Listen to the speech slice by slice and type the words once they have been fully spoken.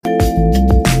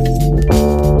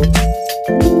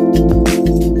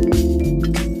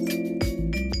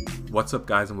What's up,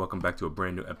 guys, and welcome back to a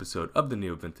brand new episode of the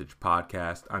Neo Vintage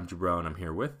Podcast. I'm Jabro, and I'm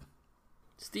here with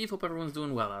Steve. Hope everyone's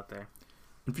doing well out there.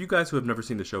 And for you guys who have never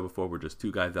seen the show before, we're just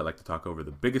two guys that like to talk over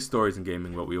the biggest stories in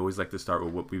gaming, but we always like to start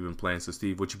with what we've been playing. So,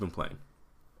 Steve, what you been playing?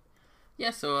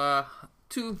 Yeah, so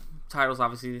two titles,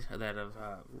 obviously, that have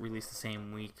released the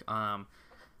same week.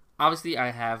 Obviously,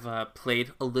 I have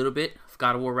played a little bit of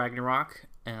God of War Ragnarok.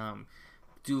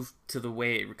 Due to the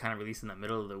way it kind of released in the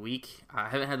middle of the week, I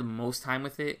haven't had the most time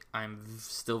with it. I'm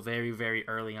still very, very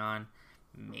early on,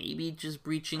 maybe just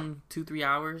breaching 2-3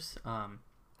 hours.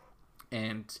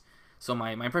 And so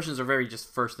my impressions are very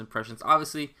just first impressions.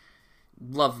 Obviously,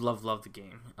 love the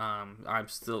game. I'm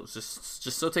still just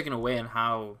so taken away on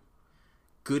how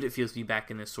good it feels to be back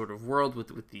in this sort of world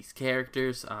with these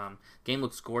characters. Game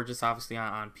looks gorgeous, obviously,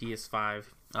 on PS5.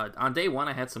 On day one,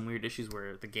 I had some weird issues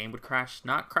where the game would crash.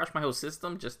 Not crash my whole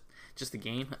system, just the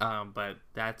game. But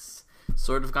that's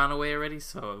sort of gone away already.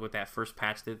 So with that first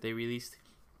patch that they released.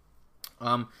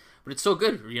 But it's so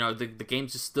good. You know, the game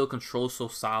just still controls so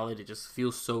solid. It just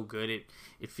feels so good.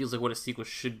 It feels like what a sequel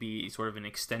should be, sort of an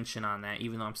extension on that,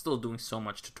 even though I'm still doing so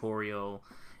much tutorial.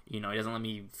 You know, it doesn't let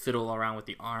me fiddle around with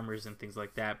the armors and things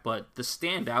like that. But the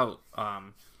standout,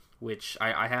 which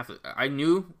I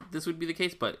knew this would be the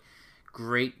case, but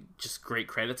great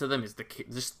credit to them, is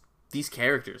just these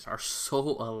characters are so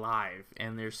alive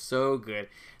and they're so good.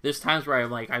 There's times where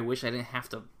I'm like, I wish I didn't have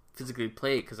to physically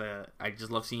play it because I just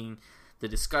love seeing the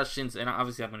discussions. And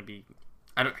obviously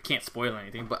I can't spoil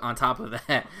anything, but on top of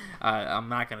that, I'm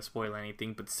not going to spoil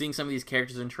anything. But seeing some of these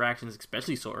characters' interactions,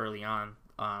 especially so early on,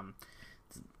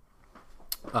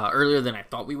 earlier than I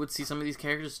thought we would see some of these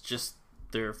characters, just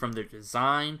from their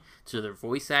design to their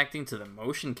voice acting to the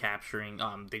motion capturing,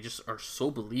 they just are so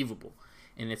believable,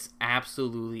 and it's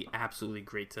absolutely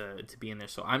great to be in there.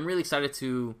 So I'm really excited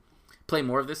to play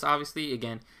more of this. Obviously,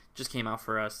 again, just came out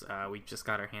for us. We just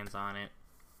got our hands on it.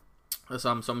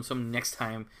 Some next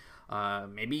time,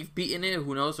 maybe beating it,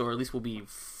 who knows, or at least we'll be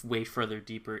way further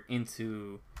deeper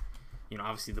into, you know,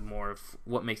 obviously the more of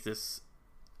what makes this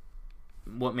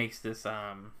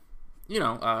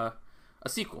a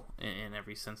sequel in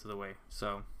every sense of the way.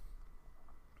 So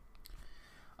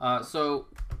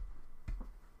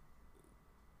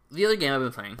the other game I've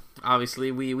been playing,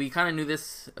 obviously we kind of knew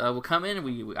this would come in.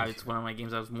 It's one of my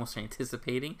games I was most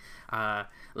anticipating. A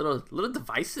little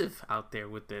divisive out there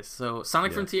with this. So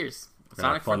Sonic Frontiers.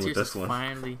 Sonic Frontiers is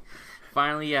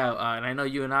finally out, and I know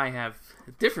you and I have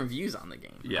different views on the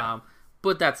game. Yeah.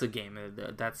 But that's a game.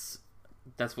 That's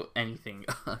what anything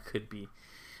could be.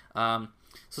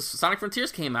 So Sonic Frontiers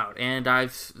came out, and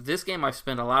this game I've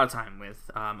spent a lot of time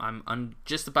with. I'm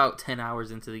just about 10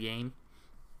 hours into the game,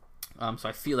 so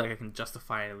I feel like I can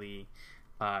justifiably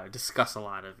discuss a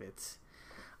lot of it. So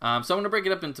I'm going to break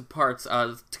it up into parts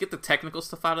to get the technical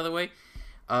stuff out of the way.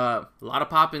 A lot of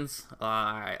pop-ins.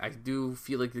 I do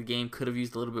feel like the game could have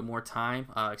used a little bit more time,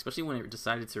 especially when it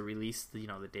decided to release the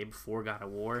day before God of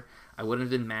War. I wouldn't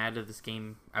have been mad if this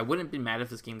game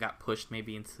got pushed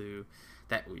maybe into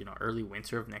that early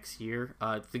winter of next year.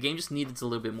 The game just needed a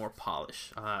little bit more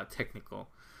polish, technical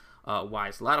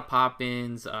wise. A lot of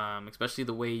pop-ins, especially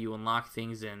the way you unlock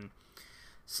things, and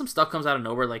some stuff comes out of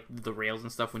nowhere, like the rails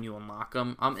and stuff when you unlock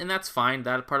them. And that's fine.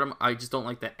 That part of them, I just don't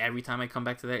like that every time I come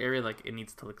back to that area, like it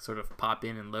needs to sort of pop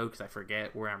in and load because I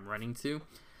forget where I'm running to.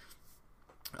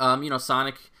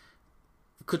 Sonic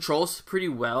controls pretty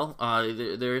well.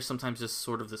 There is sometimes just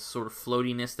sort of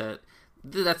floatiness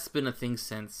that's been a thing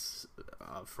since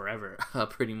forever,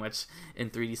 pretty much, in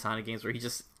 3D Sonic games, where he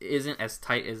just isn't as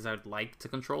tight as I'd like to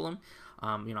control him.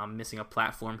 I'm missing a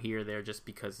platform here or there just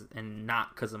because, and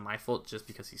not because of my fault, just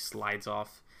because he slides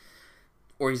off,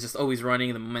 or he's just always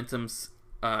running. The momentum's,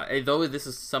 though this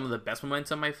is some of the best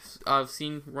momentum I've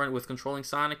seen run with controlling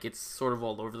Sonic, it's sort of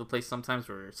all over the place sometimes,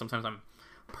 where sometimes I'm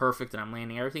perfect and I'm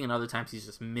landing everything, and other times he's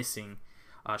just missing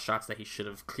shots that he should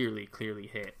have clearly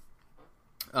hit.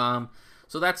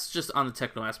 So that's just on the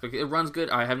technical aspect. It runs good.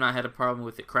 I have not had a problem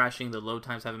with it crashing. The load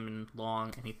times haven't been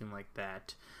long, anything like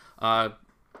that.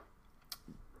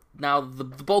 Now, the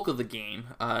bulk of the game,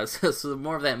 so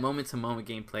more of that moment-to-moment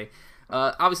gameplay.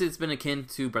 Obviously, it's been akin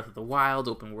to Breath of the Wild,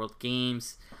 open-world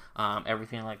games,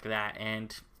 everything like that.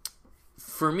 And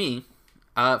for me,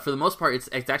 for the most part,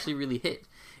 it's actually really hit.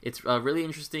 It's really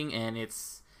interesting, and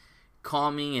it's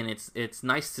calming, and it's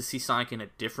nice to see Sonic in a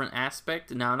different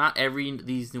aspect. Now, not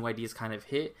these new ideas kind of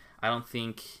hit. I don't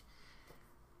think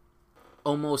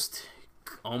almost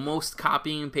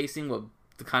copying and pasting what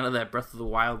the kind of that Breath of the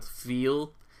Wild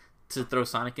feel to throw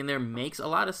Sonic in there makes a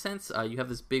lot of sense. You have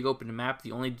this big open map.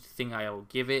 The only thing I will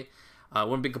give it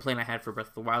One big complaint I had for Breath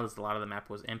of the Wild is a lot of the map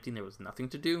was empty and there was nothing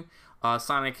to do.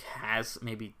 Sonic has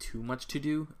maybe too much to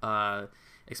do,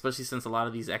 especially since a lot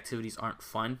of these activities aren't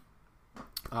fun.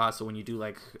 So when you do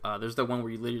like, there's the one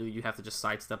where you have to just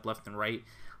sidestep left and right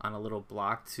on a little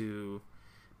block to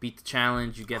beat the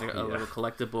challenge. You get a little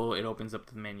collectible. It opens up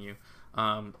the menu.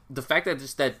 The fact that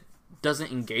that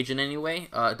doesn't engage in any way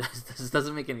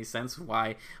doesn't make any sense.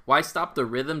 Why stop the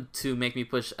rhythm to make me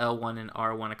push L1 and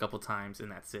R1 a couple times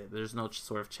and that's it? There's no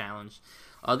sort of challenge.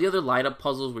 The other light up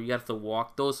puzzles where you have to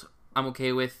walk, those I'm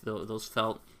okay with. Those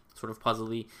felt sort of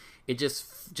puzzly. It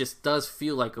just does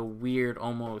feel like a weird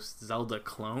almost Zelda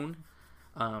clone.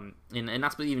 And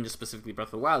not even just specifically Breath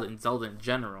of the Wild, and Zelda in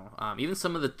general. Even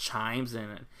some of the chimes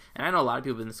and I know a lot of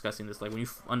people have been discussing this, like when you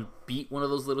unbeat one of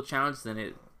those little challenges, then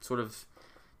it sort of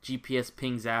GPS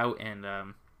pings out and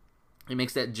it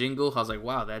makes that jingle. I was like,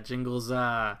 wow, that jingle's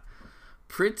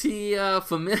pretty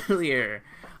familiar.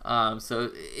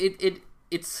 So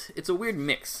it's a weird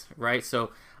mix, right?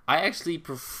 So I actually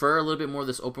prefer a little bit more of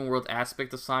this open world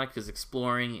aspect of Sonic, because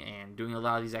exploring and doing a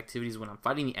lot of these activities when I'm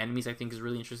fighting the enemies, I think is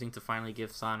really interesting to finally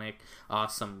give Sonic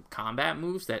some combat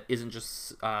moves that isn't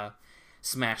just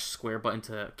smash square button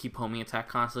to keep homing attack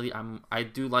constantly. I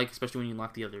do like, especially when you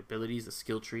unlock the other abilities, the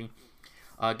skill tree,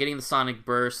 getting the Sonic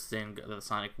bursts and the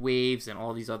Sonic waves and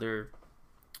all these other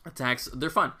attacks. They're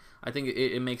fun. I think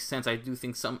it makes sense. I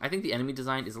think the enemy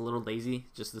design is a little lazy,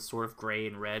 just this sort of gray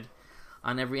and red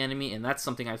on every enemy, and that's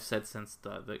something I've said since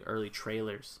the early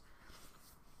trailers.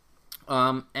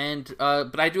 But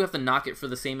I do have to knock it for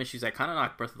the same issues I kind of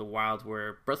knocked Breath of the Wild,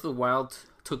 where Breath of the Wild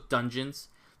took dungeons,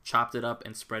 chopped it up,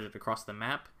 and spread it across the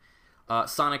map.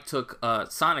 Sonic took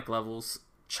Sonic levels,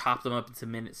 chopped them up into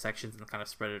minute sections, and kind of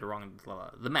spread it around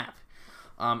the map.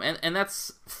 And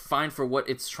that's fine for what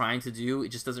it's trying to do. It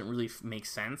just doesn't really make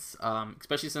sense,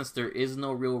 especially since there is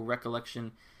no real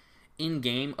recollection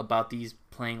in-game about these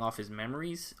playing off his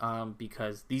memories,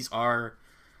 because these are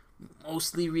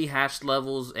mostly rehashed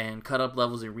levels and cut up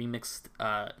levels and remixed,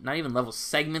 not even levels,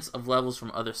 segments of levels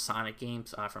from other Sonic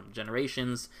games, from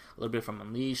Generations, a little bit from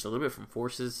Unleashed, a little bit from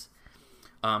Forces.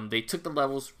 They took the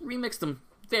levels, remixed them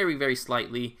very, very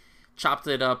slightly, chopped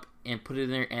it up, and put it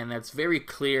in there, and that's very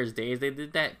clear as day as they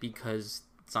did that, because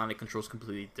Sonic controls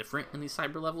completely different in these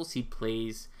cyber levels. He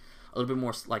plays a little bit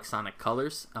more like Sonic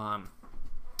Colors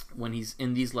when he's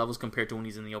in these levels compared to when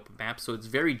he's in the open map, so it's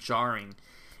very jarring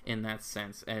in that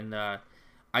sense. And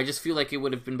I just feel like it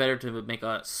would have been better to make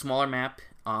a smaller map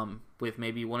with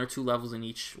maybe 1 or 2 levels in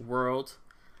each world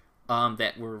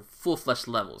that were full-fledged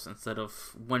levels instead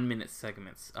of 1-minute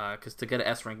segments, because to get an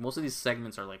S rank, most of these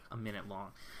segments are like a minute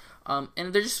long,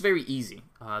 and they're just very easy.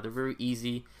 They're very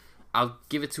easy. I'll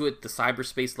give it to it. The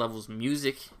cyberspace levels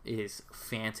music is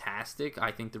fantastic.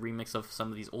 I think the remix of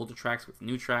some of these older tracks with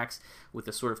new tracks with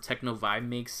the sort of techno vibe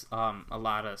makes a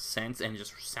lot of sense and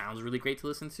just sounds really great to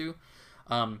listen to.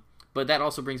 But that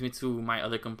also brings me to my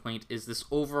other complaint, is this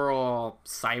overall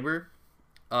cyber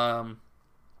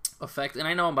effect. And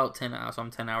I know I'm about 10 hours, so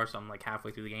I'm 10 hours, so I'm like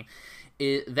halfway through the game.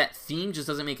 That theme just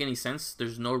doesn't make any sense.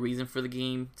 There's no reason for the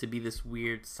game to be this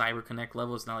weird Cyber Connect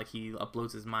level. It's not like he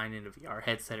uploads his mind in a VR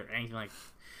headset or anything like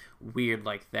weird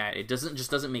like that. It just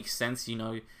doesn't make sense. You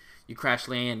know, you crash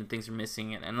land and things are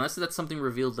missing, and unless that's something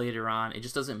revealed later on, it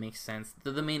just doesn't make sense.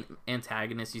 The main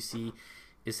antagonist you see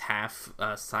is half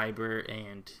cyber,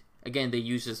 and again, they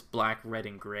use this black, red,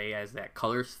 and gray as that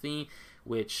color theme,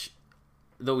 which,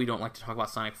 though we don't like to talk about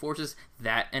Sonic Forces,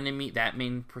 that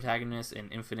main protagonist in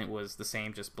Infinite was the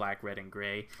same, just black, red, and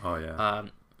gray. Oh, yeah.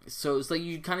 So it's like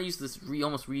you kind of use this,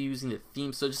 almost reusing the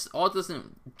theme, so just all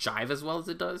doesn't jive as well as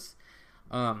it does.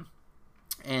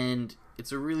 And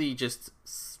it's a really just,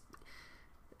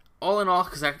 all in all,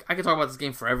 because I could talk about this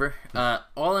game forever,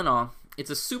 all in all, it's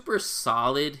a super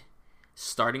solid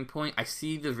starting point. I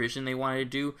see the vision they wanted to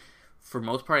do. For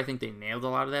most part, I think they nailed a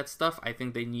lot of that stuff. I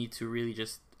think they need to really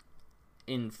just,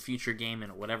 in future game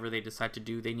and whatever they decide to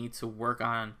do, they need to work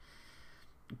on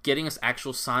getting us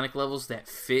actual Sonic levels that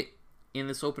fit in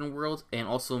this open world, and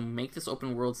also make this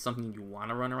open world something you want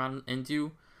to run around and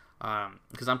do,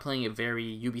 because I'm playing it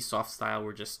very Ubisoft style,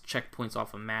 where just checkpoints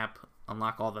off a map,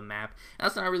 unlock all the map, and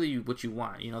that's not really what you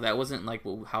want. You know, that wasn't like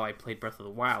how I played Breath of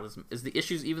the Wild. Is the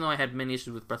issues, even though I had many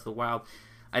issues with Breath of the Wild,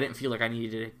 I didn't feel like I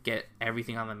needed to get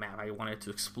everything on the map. I wanted to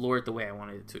explore it the way I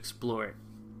wanted to explore it.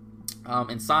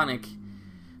 In Sonic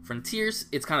Frontiers,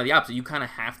 it's kind of the opposite. You kind of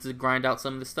have to grind out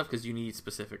some of this stuff because you need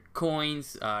specific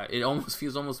coins. It almost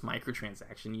feels almost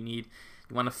microtransaction. You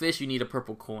want to fish, you need a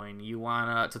purple coin. You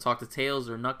want to talk to Tails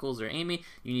or Knuckles or Amy,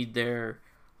 you need their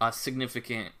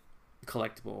significant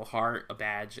collectible, a heart, a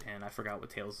badge, and I forgot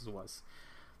what Tails was.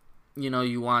 You know,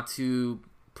 you want to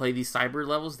play these cyber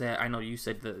levels that I know you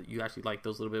said that you actually like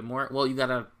those a little bit more. Well, you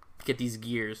gotta get these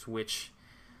gears, which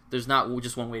there's not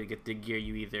just one way to get the gear.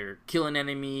 You either kill an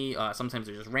enemy, sometimes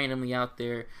they're just randomly out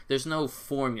there. There's no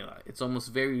formula. It's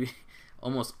almost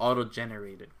almost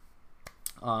auto-generated.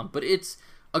 But it's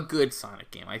a good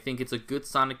Sonic game. I think it's a good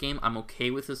Sonic game. I'm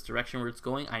okay with this direction where it's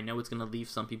going. I know it's going to leave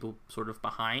some people sort of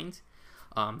behind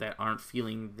that aren't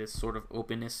feeling this sort of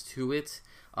openness to it.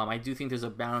 I do think there's a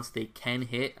balance they can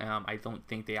hit. I don't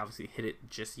think they obviously hit it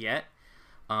just yet.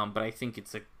 But I think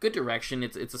it's a good direction.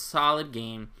 It's a solid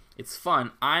game. It's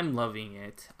fun. I'm loving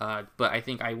it. But I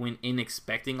think I went in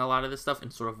expecting a lot of this stuff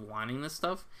and sort of wanting this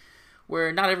stuff,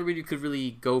 where not everybody could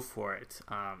really go for it.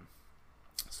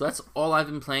 So that's all I've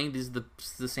been playing. These are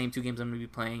the same 2 games I'm going to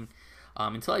be playing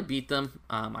until I beat them.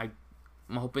 I'm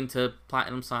hoping to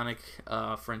Platinum Sonic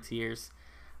Frontiers.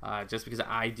 Just because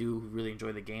I do really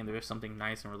enjoy the game. There's something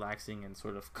nice and relaxing and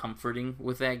sort of comforting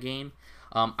with that game.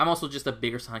 I'm also just a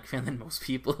bigger Sonic fan than most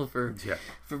people, for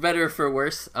better or for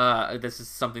worse. This is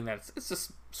something it's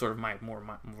just sort of more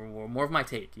of my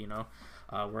take,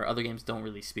 where other games don't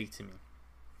really speak to me.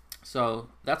 So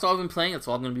that's all I've been playing. That's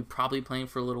all I'm going to be probably playing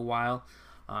for a little while.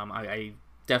 I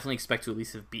definitely expect to at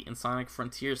least have beaten Sonic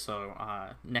Frontiers. So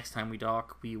next time we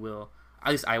talk,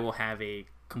 I will have a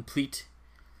complete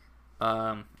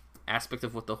aspect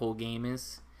of what the whole game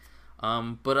is.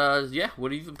 What have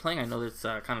you been playing? I know there's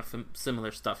kind of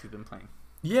similar stuff you've been playing.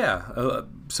 Yeah,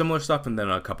 similar stuff, and then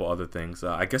a couple other things.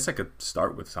 I guess I could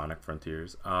start with Sonic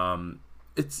Frontiers.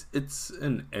 It's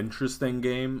an interesting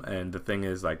game, and the thing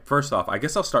is, like, first off, I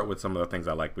guess I'll start with some of the things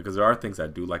I like, because there are things I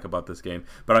do like about this game,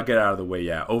 but I'll get out of the way.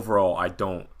 Yeah, overall, I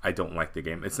don't like the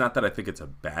game. It's not that I think it's a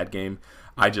bad game.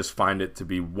 I just find it to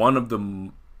be one of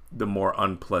the more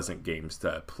unpleasant games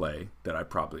to play that I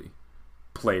probably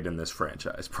played in this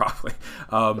franchise, probably.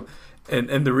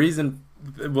 And the reason,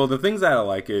 well, the things that I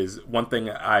like is, one thing,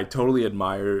 I totally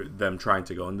admire them trying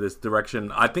to go in this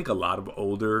direction. I think a lot of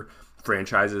older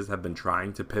franchises have been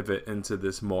trying to pivot into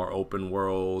this more open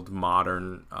world,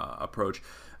 modern approach.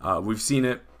 We've seen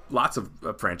it. Lots of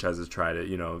franchises tried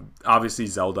it. Obviously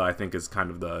Zelda, I think, is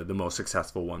kind of the most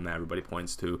successful one that everybody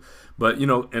points to. But in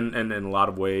a lot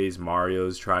of ways,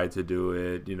 Mario's tried to do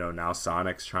it. Now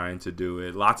Sonic's trying to do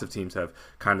it. Lots of teams have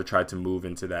kind of tried to move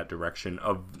into that direction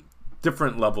of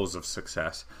different levels of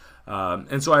success.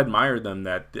 And so I admire them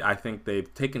that I think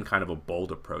they've taken kind of a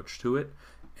bold approach to it,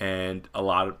 and a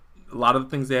lot of the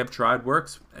things they have tried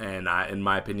works, and in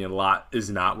my opinion, a lot is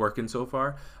not working so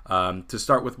far. To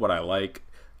start with what I like,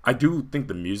 I do think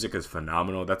the music is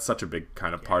phenomenal. That's such a big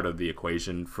kind of part of the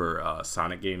equation for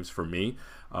Sonic games for me.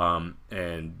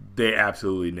 And they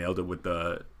absolutely nailed it with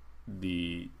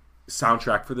the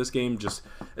soundtrack for this game.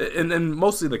 And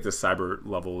mostly like the cyber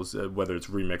levels, whether it's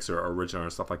remix or original or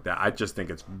stuff like that. I just think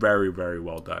it's very, very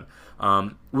well done.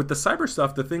 With the cyber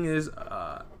stuff, the thing is,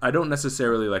 I don't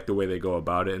necessarily like the way they go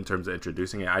about it in terms of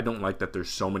introducing it. I don't like that there's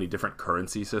so many different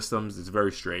currency systems. It's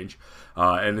very strange.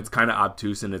 And it's kind of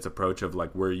obtuse in its approach of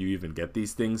like where you even get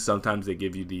these things. Sometimes they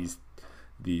give you these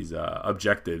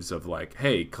objectives of like,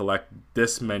 hey, collect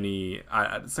this many,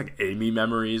 it's like Amy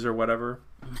memories or whatever.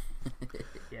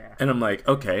 Yeah. And I'm like,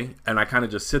 okay. And I kind of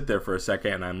just sit there for a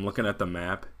second, and I'm looking at the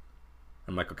map.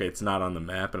 I'm like, okay, it's not on the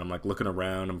map. And I'm like looking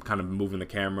around. I'm kind of moving the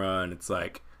camera, and it's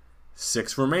like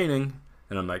 6 remaining.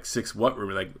 And I'm like, 6 what?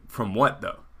 Like, from what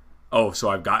though? Oh, so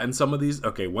I've gotten some of these?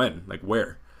 Okay, when? Like,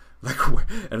 where? Like, where?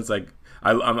 And it's like,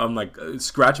 I'm like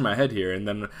scratching my head here, and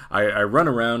then I run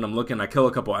around, I'm looking, I kill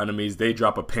a couple enemies, they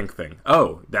drop a pink thing.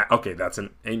 Oh, that's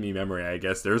an Amy memory, I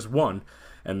guess. There's one.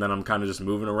 And then I'm kind of just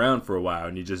moving around for a while,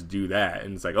 and you just do that,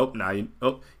 and it's like, oh,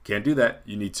 now can't do that.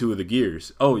 You need 2 of the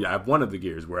gears. Oh, yeah, I have 1 of the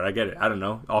gears. Where'd I get it? I don't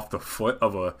know. Off the foot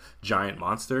of a giant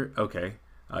monster. Okay,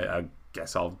 I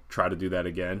guess I'll try to do that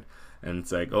again. And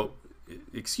it's like, oh,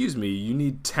 excuse me, you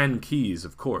need 10 keys,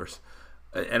 of course.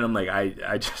 And I'm like,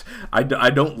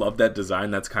 I don't love that design.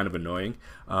 That's kind of annoying.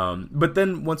 But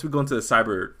then once we go into the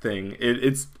cyber thing,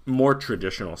 it's more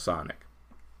traditional Sonic.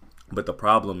 But the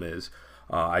problem is,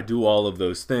 I do all of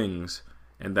those things,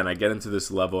 and then I get into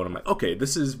this level, and I'm like, okay,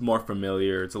 this is more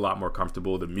familiar. It's a lot more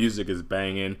comfortable. The music is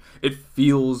banging. It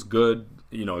feels good.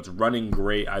 It's running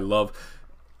great.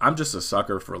 I'm just a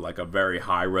sucker for like a very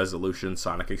high resolution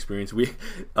Sonic experience.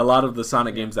 A lot of the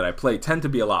Sonic games that I play tend to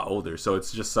be a lot older, so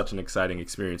it's just such an exciting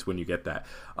experience when you get that.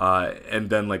 And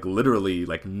then like literally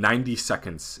like 90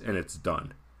 seconds and it's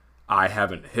done. I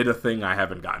haven't hit a thing, I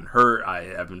haven't gotten hurt, I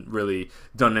haven't really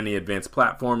done any advanced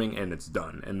platforming, and it's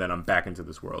done. And then I'm back into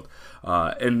this world.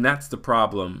 And that's the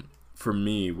problem for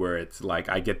me, where it's like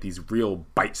I get these real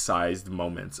bite-sized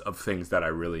moments of things that I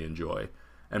really enjoy.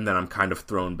 and then I'm kind of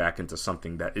thrown back into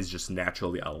something that is just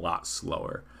naturally a lot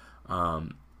slower.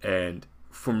 And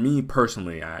for me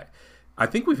personally, I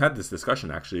think we've had this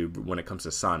discussion actually when it comes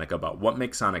to Sonic about what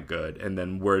makes Sonic good and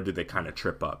then where do they kind of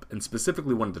trip up. And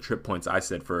specifically one of the trip points I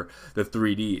said for the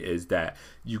 3D is that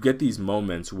you get these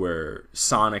moments where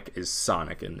Sonic is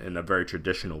Sonic in a very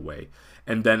traditional way.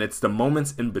 And then it's the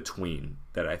moments in between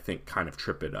that I think kind of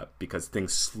trip it up because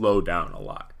things slow down a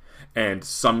lot. And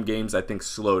some games I think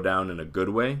slow down in a good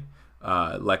way,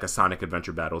 like a Sonic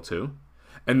Adventure Battle 2.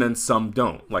 And then some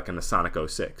don't, like in a Sonic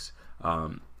 06.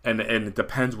 And it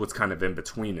depends what's kind of in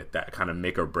between it that kind of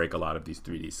make or break a lot of these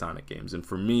 3D Sonic games. And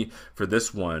for me, for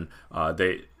this one,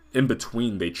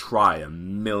 they try a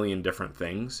million different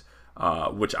things,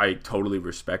 which I totally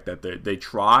respect that they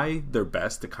try their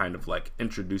best to kind of like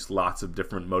introduce lots of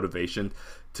different motivation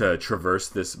to traverse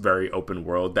this very open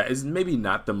world that is maybe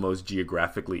not the most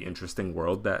geographically interesting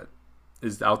world that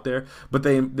is out there, but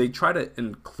they try to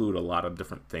include a lot of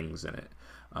different things in it.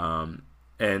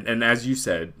 And as you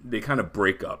said, they kind of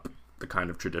break up the kind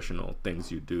of traditional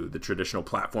things you do, the traditional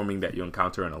platforming that you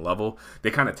encounter in a level. They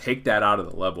kind of take that out of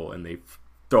the level and they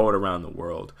throw it around the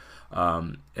world.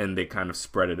 And they kind of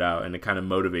spread it out, and it kind of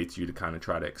motivates you to kind of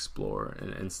try to explore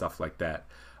and stuff like that.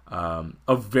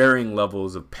 Of varying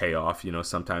levels of payoff. You know,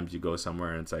 sometimes you go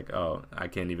somewhere and it's like, oh, I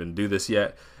can't even do this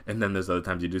yet. And then there's other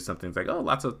times you do something, it's like, oh,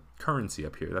 lots of currency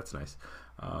up here. That's nice.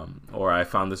 Or I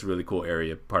found this really cool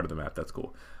area, part of the map. That's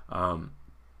cool.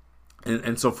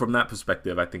 And so from that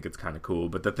perspective, I think it's kind of cool.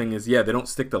 But the thing is, yeah, they don't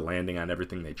stick the landing on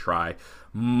everything they try.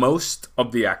 Most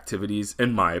of the activities,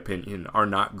 in my opinion, are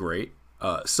not great.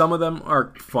 Some of them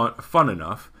are fun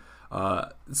enough.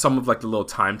 Some of like the little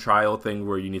time trial thing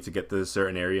where you need to get to a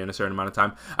certain area in a certain amount of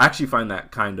time. I actually find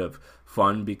that kind of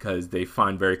fun because they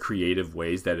find very creative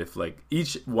ways that if like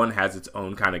each one has its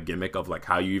own kind of gimmick of like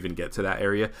how you even get to that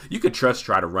area, you could just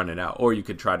try to run it out, or you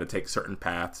could try to take certain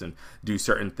paths and do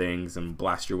certain things and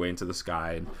blast your way into the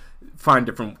sky and find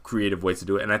different creative ways to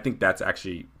do it. And I think that's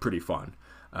actually pretty fun.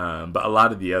 But a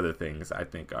lot of the other things I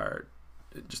think are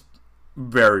just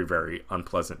very, very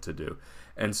unpleasant to do.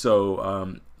 And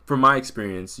so from my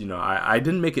experience, you know, I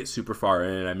didn't make it super far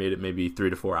in. I made it maybe 3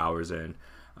 to 4 hours in.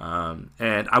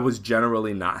 And I was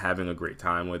generally not having a great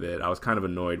time with it. I was kind of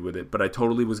annoyed with it, but I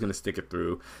totally was going to stick it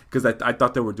through because I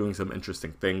thought they were doing some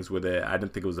interesting things with it. I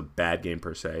didn't think it was a bad game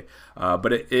per se,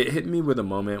 but it hit me with a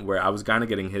moment where I was kind of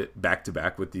getting hit back to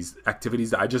back with these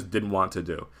activities that I just didn't want to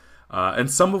do.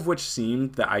 And some of which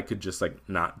seemed that I could just like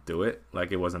not do it,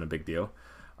 like it wasn't a big deal.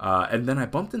 And then I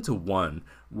bumped into one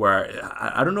where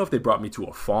I don't know if they brought me to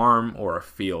a farm or a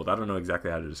field. I don't know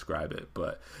exactly how to describe it,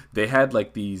 but they had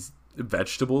like these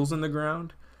vegetables in the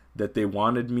ground that they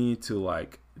wanted me to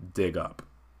like dig up.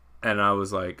 And I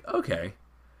was like, okay.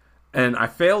 And I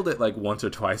failed it like once or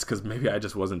twice because maybe I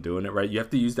just wasn't doing it right. You have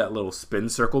to use that little spin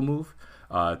circle move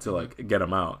to like get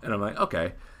them out. And I'm like,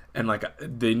 okay. And like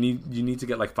you need to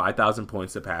get like 5,000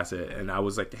 points to pass it, and I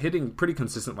was like hitting pretty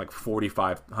consistent like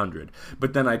 4,500.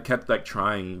 But then I kept like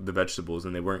trying the vegetables,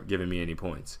 and they weren't giving me any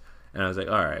points. And I was like,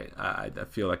 all right, I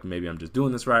feel like maybe I'm just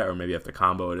doing this right, or maybe I have to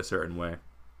combo it a certain way.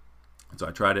 So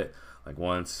I tried it like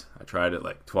once, I tried it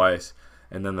like twice,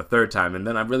 and then the third time, and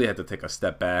then I really had to take a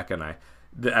step back. And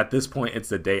at this point, it's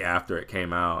the day after it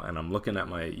came out, and I'm looking at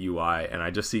my UI, and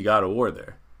I just see God of War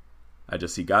there. I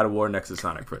just see God of War next to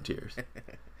Sonic Frontiers.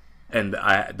 And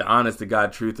the honest to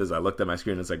God truth is I looked at my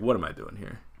screen and it's like, what am I doing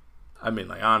here? I mean,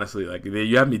 like, honestly, like,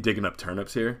 you have me digging up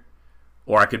turnips here?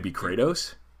 Or I could be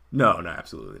Kratos? No,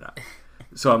 absolutely not.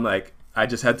 So I'm like, I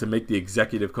just had to make the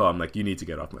executive call. I'm like, you need to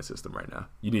get off my system right now.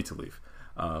 You need to leave.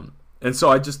 And so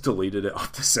I just deleted it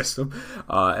off the system.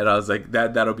 And I was like,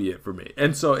 that'll be it for me.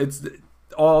 And so it's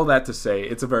all that to say,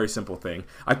 it's a very simple thing.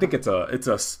 I think it's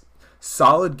a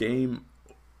solid game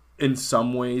in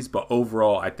some ways, but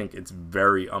overall I think it's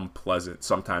very unpleasant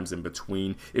sometimes in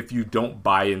between if you don't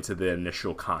buy into the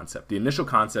initial concept. The initial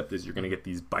concept is you're going to get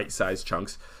these bite-sized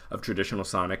chunks of traditional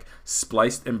Sonic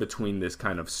spliced in between this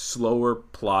kind of slower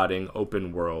plodding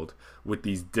open world with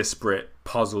these disparate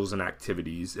puzzles and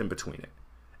activities in between it.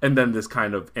 And then this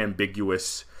kind of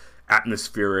ambiguous,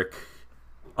 atmospheric,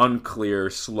 unclear,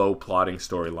 slow plotting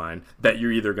storyline that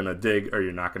you're either going to dig or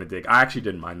you're not going to dig. I actually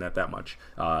didn't mind that much.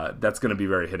 That's going to be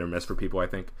very hit or miss for people, I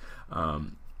think.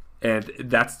 And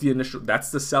that's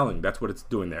the selling. That's what it's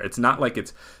doing there. It's not like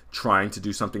it's trying to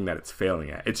do something that it's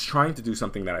failing at. It's trying to do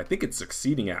something that I think it's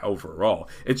succeeding at overall.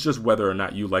 It's just whether or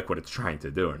not you like what it's trying to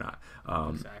do or not.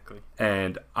 Exactly.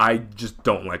 And I just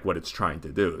don't like what it's trying to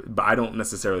do. But I don't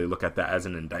necessarily look at that as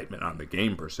an indictment on the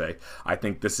game per se. I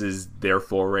think this is their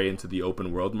foray into the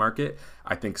open world market.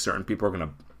 I think certain people are going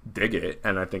to dig it,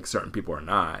 and I think certain people are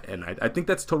not, and I think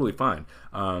that's totally fine,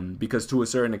 because to a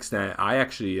certain extent, I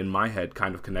actually, in my head,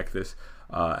 kind of connect this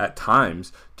at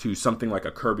times to something like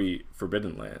a Kirby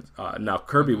Forbidden Lands. Now,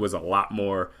 Kirby was a lot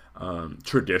more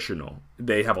traditional.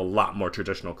 They have a lot more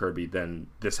traditional Kirby than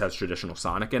this has traditional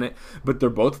Sonic in it, but they're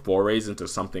both forays into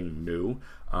something new.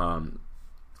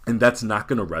 And that's not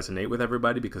going to resonate with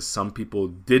everybody because some people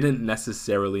didn't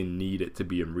necessarily need it to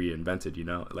be reinvented, you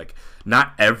know? Like,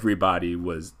 not everybody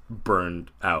was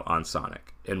burned out on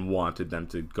Sonic and wanted them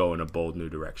to go in a bold new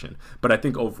direction. But I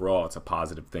think overall it's a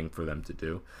positive thing for them to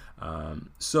do.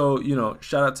 So, you know,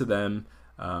 shout out to them.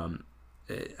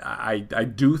 I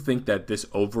do think that this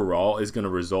overall is going to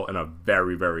result in a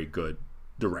very, very good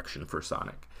direction for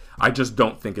Sonic. I just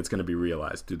don't think it's going to be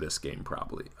realized through this game,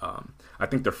 probably. I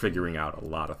think they're figuring out a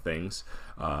lot of things.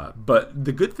 But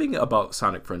the good thing about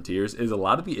Sonic Frontiers is a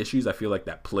lot of the issues I feel like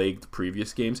that plagued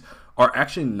previous games are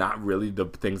actually not really the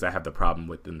things I have the problem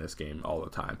with in this game all the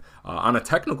time. On a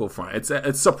technical front,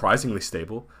 it's surprisingly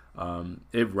stable.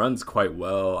 It runs quite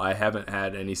well. I haven't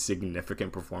had any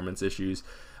significant performance issues.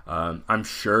 I'm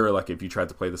sure, like, if you tried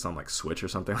to play this on like Switch or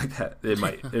something like that, it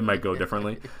might go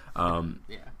differently.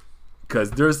 Yeah.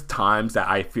 Because there's times that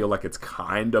I feel like it's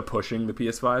kind of pushing the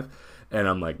PS5, and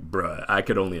I'm like, bruh, I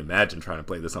could only imagine trying to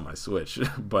play this on my Switch.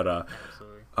 But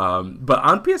on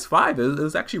PS5, it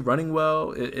was actually running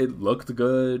well. It looked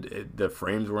good. The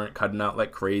frames weren't cutting out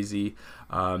like crazy.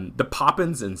 The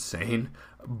poppin's insane,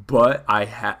 but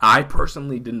I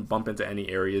personally didn't bump into any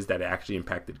areas that actually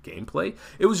impacted gameplay.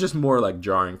 It was just more like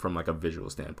jarring from like a visual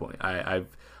standpoint.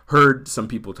 I've heard some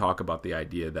people talk about the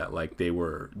idea that like they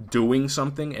were doing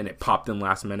something and it popped in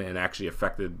last minute and actually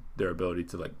affected their ability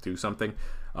to like do something.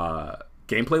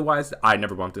 Gameplay wise, I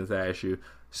never bumped into that issue,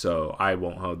 so I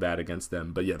won't hold that against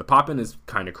them. But yeah, the pop-in is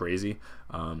kind of crazy.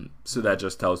 So that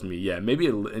just tells me, yeah, maybe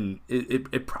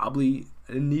it probably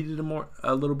needed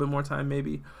a little bit more time,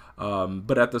 maybe.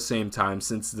 But at the same time,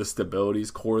 since the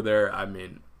stability's core there, I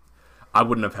mean, I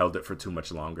wouldn't have held it for too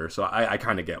much longer. So I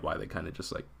kind of get why they kind of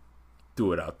just like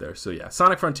do it out there. So yeah,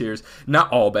 Sonic Frontiers, not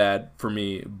all bad for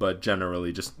me, but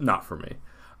generally just not for me.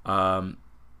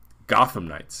 Gotham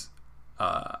Knights.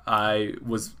 I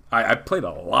played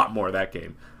a lot more of that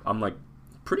game. I'm like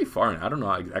pretty far in. I don't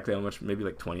know exactly how much, maybe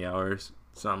like 20 hours,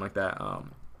 something like that.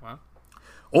 Wow.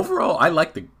 Overall, I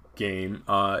like the game.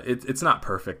 It's not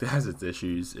perfect. It has its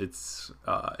issues.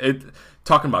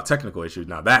 Talking about technical issues.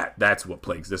 Now that's what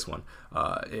plagues this one.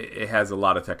 It has a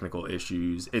lot of technical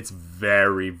issues. It's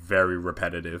very, very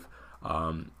repetitive.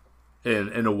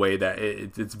 In a way that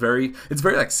it's very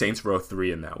like Saints Row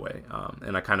 3 in that way.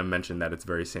 And I kind of mentioned that it's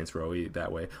very Saints Row-y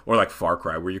that way. Or like Far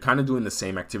Cry, where you're kind of doing the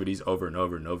same activities over and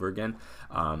over and over again.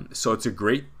 So it's a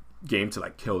great game to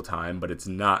like kill time, but it's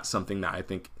not something that I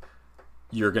think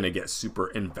you're going to get super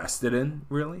invested in,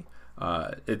 really.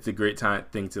 It's a great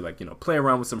thing to like, you know, play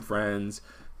around with some friends,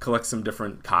 collect some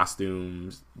different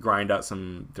costumes, grind out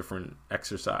some different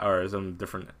exercise or some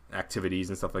different activities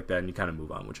and stuff like that, and you kind of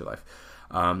move on with your life.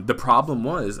 The problem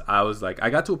was, I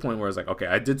got to a point where I was like, okay,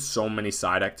 I did so many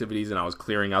side activities and I was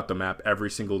clearing out the map every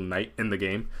single night in the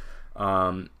game,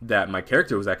 that my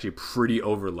character was actually pretty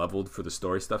over leveled for the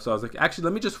story stuff. So I was like, actually,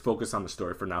 let me just focus on the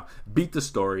story for now, beat the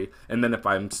story, and then if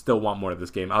I still want more of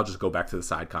this game, I'll just go back to the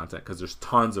side content, because there's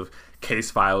tons of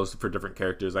case files for different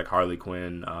characters like Harley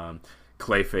Quinn,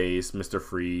 Clayface, Mr.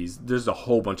 Freeze. There's a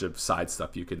whole bunch of side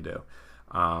stuff you can do.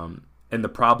 And the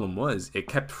problem was it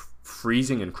kept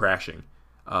freezing and crashing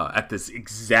at this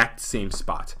exact same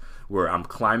spot where I'm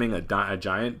climbing a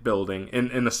giant building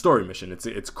in the story mission.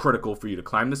 It's critical for you to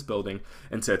climb this building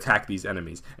and to attack these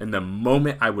enemies. And the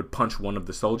moment I would punch one of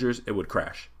the soldiers, it would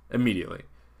crash immediately.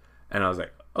 And I was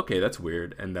like, okay, that's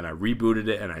weird. And then I rebooted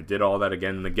it and I did all that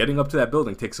again. And then getting up to that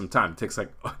building takes some time. It takes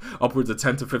like upwards of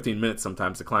 10 to 15 minutes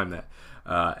sometimes to climb that.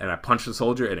 And I punched the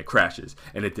soldier and it crashes.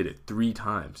 And it did it 3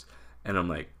 times. And I'm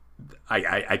like,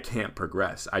 I can't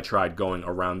progress. I tried going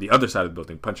around the other side of the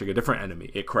building, punching a different enemy.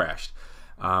 It crashed.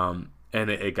 And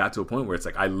it got to a point where it's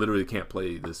like, I literally can't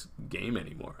play this game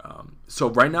anymore. So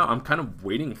right now I'm kind of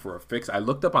waiting for a fix. I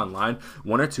looked up online,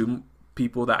 1 or 2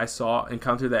 people that I saw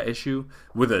encounter that issue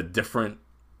with a different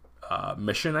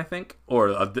mission, I think, or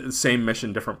the same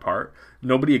mission, different part.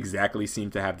 Nobody exactly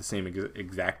seemed to have the same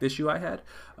exact issue I had.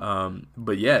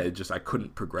 But yeah, I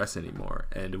couldn't progress anymore.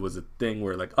 And it was a thing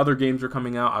where like other games were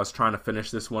coming out. I was trying to finish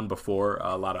this one before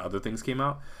a lot of other things came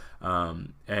out.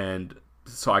 And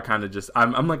so I kind of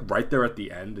I'm like right there at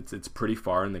the end. It's pretty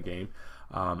far in the game.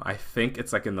 I think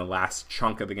it's like in the last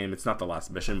chunk of the game. It's not the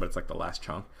last mission, but it's like the last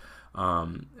chunk.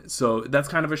 So that's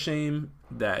kind of a shame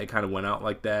that it kind of went out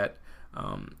like that.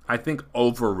 I think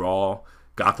overall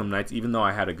Gotham Knights, even though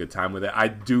I had a good time with it, I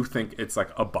do think it's like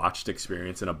a botched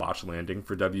experience and a botched landing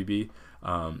for WB,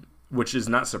 which is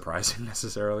not surprising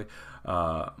necessarily.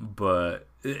 But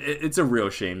it's a real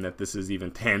shame that this is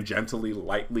even tangentially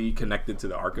lightly connected to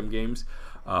the Arkham games.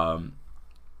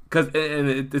 Because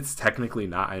it's technically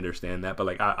not, I understand that, but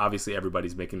like obviously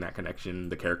everybody's making that connection.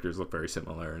 The characters look very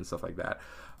similar and stuff like that.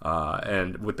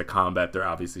 And with the combat, they're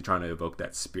obviously trying to evoke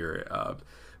that spirit.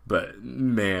 But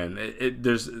man,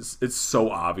 it's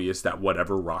so obvious that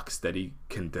whatever Rocksteady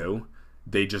can do,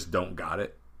 they just don't got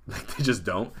it. Like they just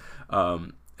don't.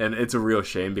 And it's a real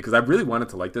shame because I really wanted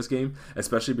to like this game,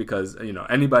 especially because, you know,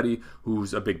 anybody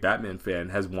who's a big Batman fan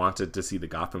has wanted to see the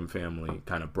Gotham family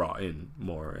kind of brought in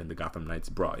more and the Gotham Knights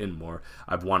brought in more.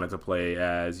 I've wanted to play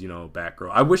as, you know,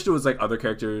 Batgirl. I wish there was like other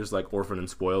characters like Orphan and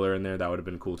Spoiler in there. That would have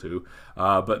been cool too.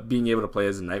 But being able to play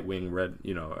as Nightwing,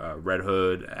 Red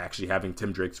Hood, actually having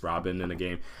Tim Drake's Robin in a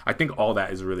game, I think all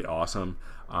that is really awesome.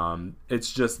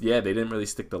 It's just, they didn't really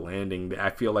stick the landing.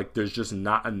 I feel like there's just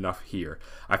not enough here.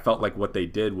 I felt like what they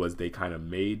did was they kind of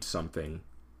made something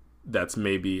that's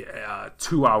maybe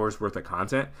 2 hours worth of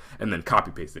content and then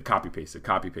copy pasted,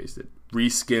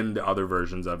 reskinned the other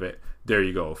versions of it. There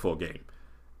you go, a full game.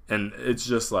 And it's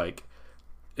just like,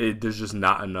 there's just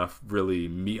not enough really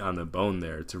meat on the bone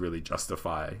there to really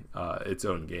justify its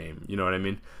own game. You know what I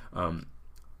mean?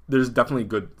 There's definitely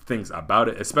good things about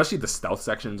it, especially the stealth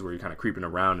sections where you're kind of creeping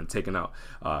around and taking out,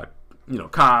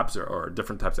 cops or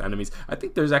different types of enemies. I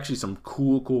think there's actually some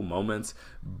cool moments,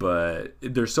 but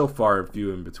they're so far and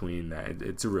few in between that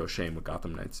it's a real shame with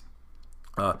Gotham Knights.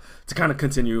 To kind of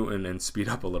continue and speed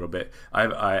up a little bit,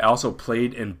 I also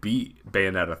played and beat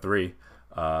Bayonetta 3.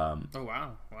 Oh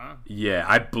wow! Yeah,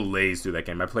 I blazed through that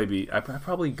game. I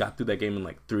probably got through that game in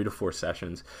like 3 to 4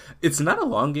 sessions. It's not a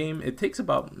long game. It takes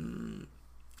about...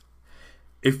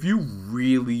 If you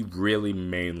really, really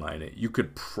mainline it, you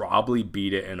could probably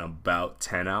beat it in about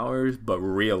 10 hours, but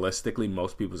realistically,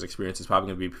 most people's experience is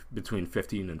probably going to be between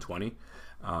 15 and 20.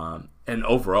 And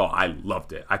overall, I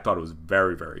loved it. I thought it was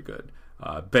very, very good.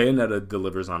 Bayonetta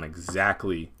delivers on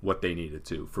exactly what they needed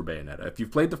to for Bayonetta. If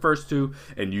you've played the first two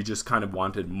and you just kind of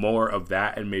wanted more of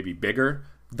that and maybe bigger,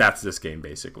 that's this game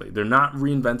basically. They're not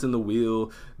reinventing the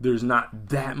wheel. There's not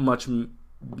that much...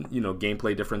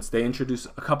 gameplay difference. They introduce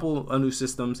a couple of new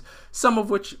systems, some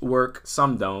of which work,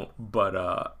 some don't,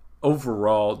 but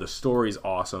overall the story's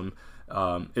awesome.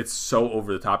 It's so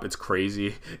over the top, it's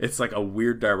crazy. It's like a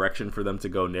weird direction for them to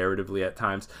go narratively at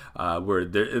times, where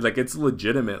it's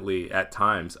legitimately at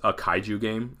times a kaiju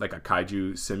game, like a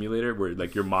kaiju simulator where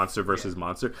like you're monster versus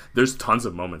monster. There's tons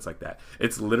of moments like that.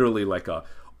 It's literally like a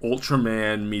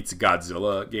Ultraman meets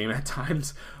Godzilla game at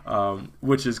times,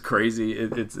 which is crazy.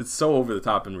 It's so over the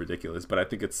top and ridiculous, but I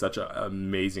think it's such an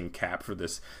amazing cap for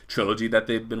this trilogy that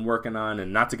they've been working on.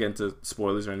 And not to get into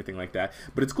spoilers or anything like that,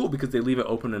 but it's cool because they leave it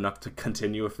open enough to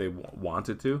continue if they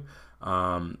wanted to.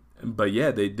 But yeah,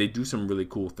 they do some really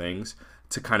cool things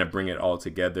to kind of bring it all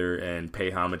together and pay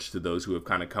homage to those who have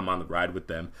kind of come on the ride with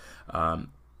them.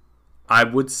 I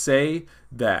would say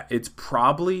that it's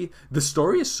probably... The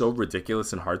story is so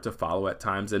ridiculous and hard to follow at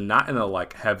times, and not in a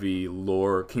like heavy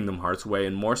lore Kingdom Hearts way,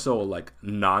 and more so like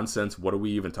nonsense, what are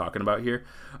we even talking about here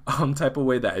type of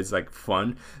way that is like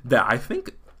fun, that I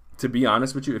think, to be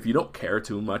honest with you, if you don't care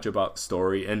too much about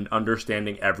story and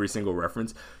understanding every single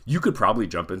reference, you could probably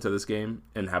jump into this game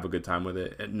and have a good time with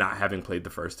it, not having played the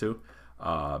first two.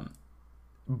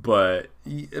 But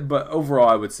overall,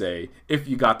 I would say if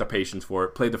you got the patience for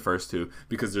it, play the first two,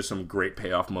 because there's some great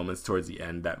payoff moments towards the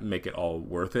end that make it all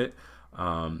worth it.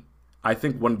 I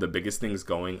think one of the biggest things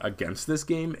going against this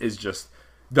game is just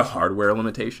the hardware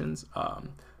limitations.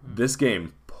 This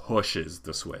game pushes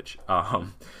the Switch.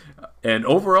 And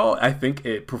overall, I think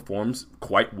it performs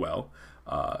quite well.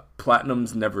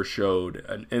 Platinum's never showed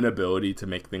an inability to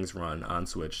make things run on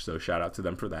Switch, so shout out to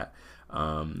them for that.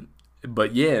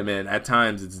 But yeah, man, at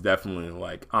times it's definitely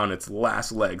like on its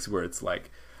last legs, where it's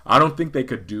like, I don't think they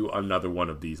could do another one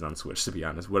of these on Switch, to be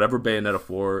honest. Whatever Bayonetta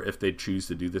 4, if they choose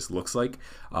to do this, looks like,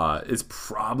 it's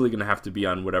probably going to have to be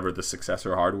on whatever the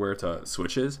successor hardware to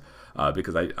Switch is,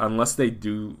 because unless they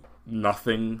do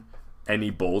nothing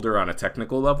any bolder on a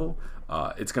technical level,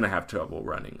 it's going to have trouble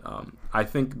running. I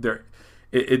think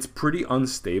it's pretty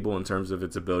unstable in terms of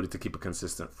its ability to keep a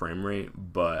consistent frame rate,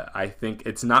 but I think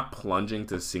it's not plunging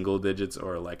to single digits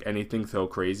or like anything so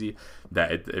crazy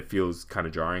that it feels kind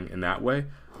of jarring in that way.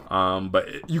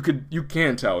 But you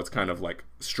can tell it's kind of like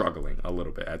struggling a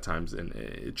little bit at times, and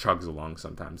it chugs along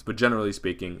sometimes. But generally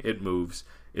speaking, it moves.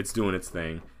 It's doing its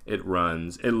thing. It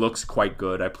runs. It looks quite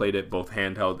good. I played it both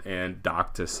handheld and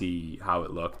docked to see how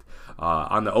it looked.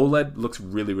 On the OLED, looks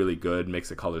really, really good. Makes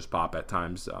the colors pop at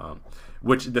times.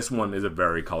 Which this one is a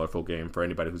very colorful game for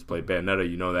anybody who's played Bayonetta.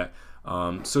 You know that.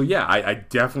 So yeah, I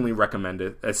definitely recommend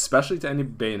it, especially to any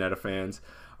Bayonetta fans.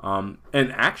 And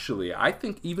actually, I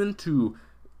think even to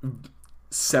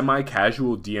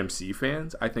semi-casual DMC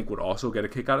fans, I think would also get a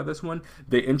kick out of this one.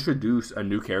 They introduce a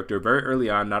new character very early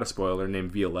on, not a spoiler,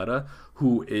 named Violetta,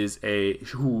 who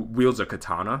wields a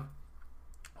katana,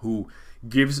 who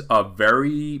gives a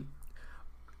very,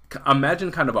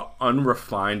 imagine kind of an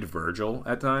unrefined Virgil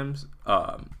at times,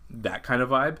 that kind of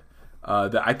vibe,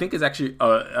 that I think is actually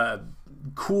a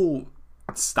cool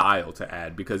style to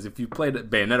add, because if you played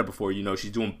Bayonetta before, you know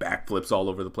she's doing backflips all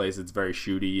over the place. It's very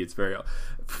shooty, it's very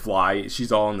fly,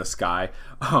 she's all in the sky.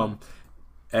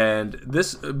 And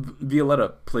this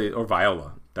Viola,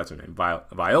 that's her name,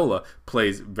 Viola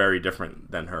plays very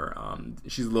different than her.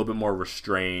 She's a little bit more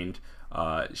restrained.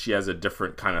 She has a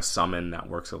different kind of summon that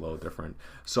works a little different.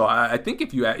 So I think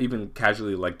if you even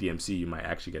casually like DMC, you might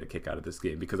actually get a kick out of this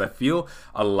game, because I feel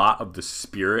a lot of the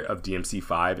spirit of DMC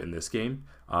 5 in this game.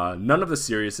 None of the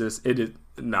seriousness. It is,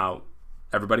 now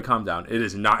everybody calm down. It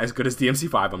is not as good as DMC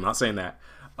 5. I'm not saying that.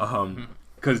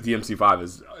 Because DMC 5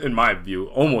 is, in my view,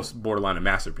 almost borderline a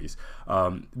masterpiece.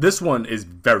 This one is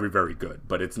very, very good,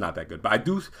 but it's not that good. But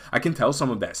I can tell some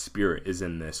of that spirit is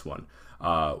in this one,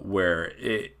 where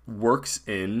it works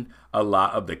in a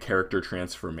lot of the character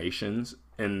transformations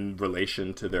in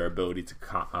relation to their ability to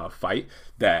fight,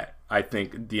 that I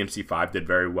think DMC5 did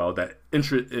very well, that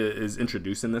is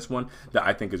introduced in this one, that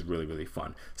I think is really, really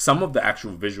fun. Some of the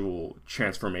actual visual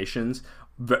transformations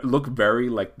look very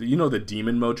like, the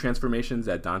demon mode transformations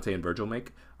that Dante and Virgil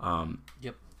make.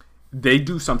 Yep. They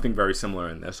do something very similar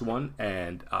in this one,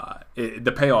 and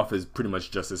the payoff is pretty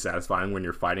much just as satisfying when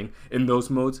you're fighting in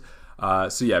those modes.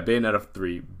 So yeah, Bayonetta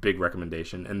 3, big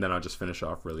recommendation. And then I'll just finish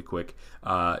off really quick.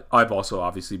 I've also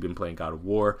obviously been playing God of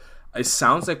War. It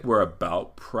sounds like we're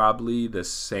about probably the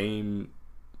same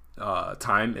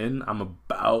time in. I'm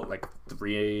about like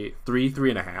three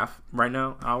and a half right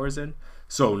now hours in.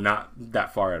 So not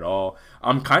that far at all.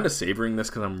 I'm kind of savoring this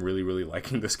because I'm really, really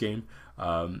liking this game.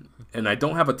 And I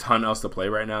don't have a ton else to play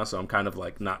right now, so I'm kind of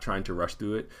like not trying to rush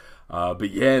through it.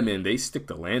 But yeah, man, they stick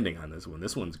the landing on this one.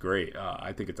 This one's great.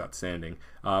 I think it's outstanding.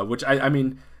 Which I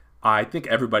mean, I think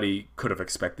everybody could have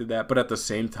expected that. But at the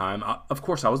same time, of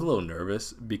course, I was a little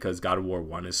nervous because God of War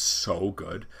 1 is so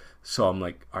good. So I'm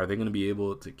like, are they going to be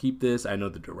able to keep this? I know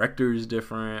the director is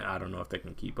different. I don't know if they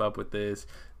can keep up with this.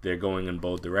 They're going in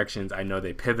both directions. I know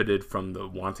they pivoted from the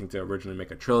wanting to originally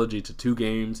make a trilogy to 2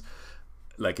 games.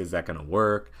 Like, is that going to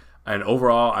work? And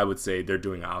overall, I would say they're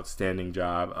doing an outstanding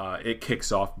job. It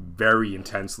kicks off very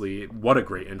intensely. What a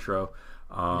great intro.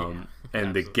 And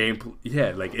absolutely. The game,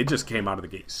 like it just came out of the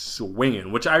gate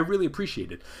swinging, which I really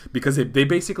appreciated, because they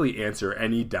basically answer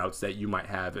any doubts that you might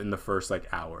have in the first like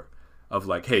hour of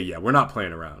like, hey, yeah, we're not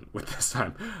playing around with this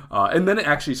time. And then it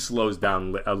actually slows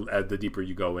down the deeper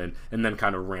you go in, and then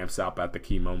kind of ramps up at the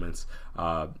key moments.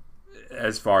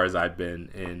 As far as I've been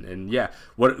in, and yeah,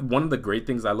 one of the great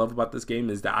things I love about this game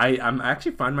is that I'm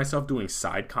actually find myself doing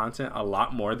side content a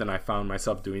lot more than I found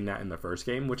myself doing that in the first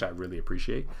game, which I really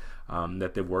appreciate.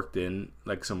 That they've worked in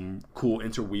like some cool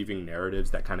interweaving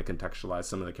narratives that kind of contextualize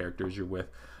some of the characters you're with.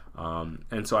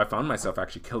 And so I found myself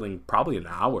actually killing probably an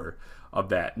hour of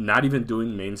that, not even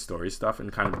doing main story stuff,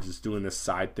 and kind of just doing this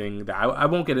side thing that I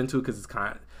won't get into because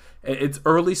it's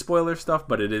early spoiler stuff,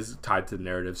 but it is tied to the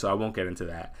narrative, so I won't get into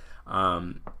that.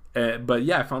 But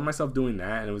yeah, I found myself doing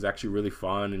that, and it was actually really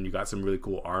fun, and you got some really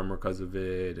cool armor because of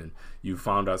it, and you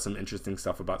found out some interesting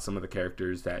stuff about some of the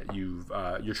characters that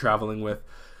you're traveling with.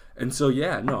 And so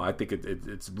yeah, no, I think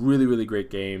it's really, really great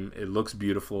game. It looks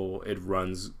beautiful, it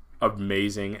runs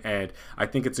amazing, and I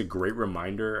think it's a great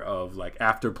reminder of like,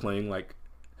 after playing like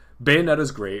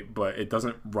Bayonetta's great, but it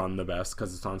doesn't run the best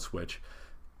because it's on Switch.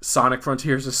 Sonic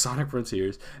Frontiers is Sonic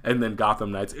Frontiers, and then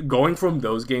Gotham Knights. Going from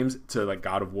those games to like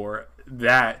God of War,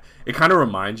 that it kind of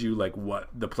reminds you like what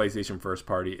the PlayStation first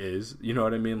party is. You know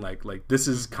what I mean? Like this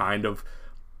is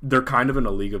they're kind of in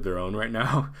a league of their own right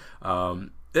now.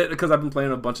 Because I've been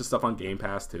playing a bunch of stuff on Game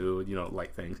Pass too,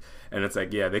 like things, and it's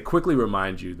like, yeah, they quickly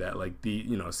remind you that like the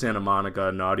Santa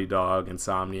Monica, Naughty Dog,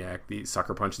 Insomniac, the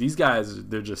Sucker Punch, these guys,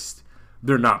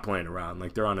 they're not playing around.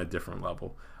 Like, they're on a different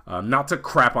level. Not to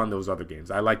crap on those other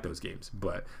games. I like those games.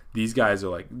 But these guys are,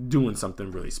 like, doing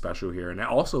something really special here. And it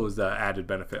also is the added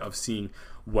benefit of seeing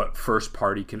what first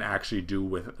party can actually do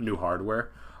with new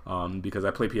hardware. because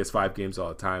I play PS5 games all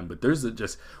the time. But there's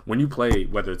just when you play,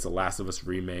 whether it's a Last of Us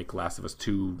remake, Last of Us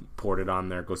 2 ported on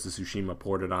there, Ghost of Tsushima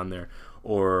ported on there,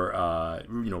 or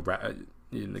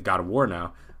God of War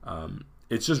now.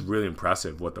 It's just really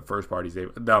impressive what the first party's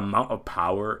able, the amount of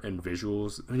power and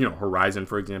visuals. Horizon,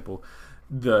 for example,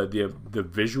 the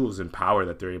visuals and power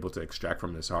that they're able to extract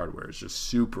from this hardware is just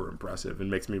super impressive and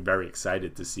makes me very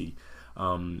excited to see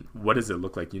what does it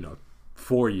look like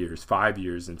 4 years, 5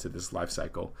 years into this life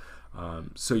cycle.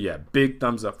 So yeah, big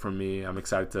thumbs up from me. I'm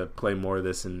excited to play more of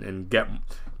this and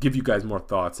give you guys more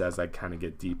thoughts as I kind of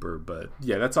get deeper. But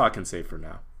yeah, that's all I can say for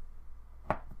now.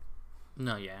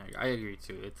 No, yeah, I agree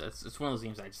too. It's one of those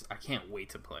games I can't wait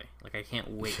to play. Like, I can't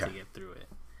wait to get through it.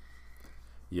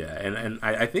 Yeah, and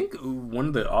I think one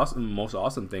of the most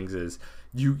awesome things is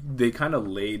they kind of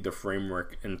laid the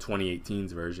framework in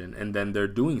 2018's version, and then they're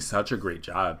doing such a great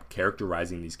job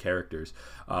characterizing these characters,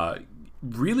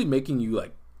 really making you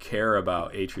like care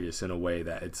about Atreus in a way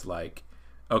that it's like,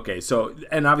 okay, so,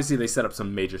 and obviously they set up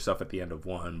some major stuff at the end of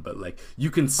 1, but like you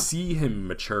can see him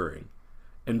maturing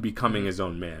and becoming his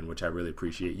own man, which I really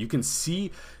appreciate. You can see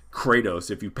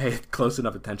Kratos, if you pay close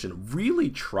enough attention,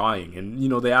 really trying. And,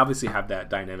 they obviously have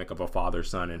that dynamic of a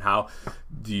father-son, and how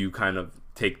do you kind of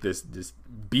take this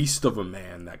beast of a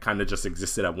man that kind of just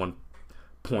existed at one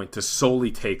point to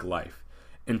solely take life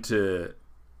into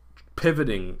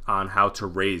pivoting on how to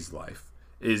raise life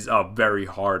is a very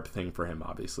hard thing for him,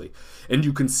 obviously. And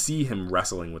you can see him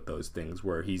wrestling with those things,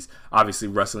 where he's obviously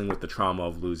wrestling with the trauma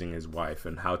of losing his wife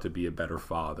and how to be a better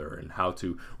father and how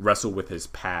to wrestle with his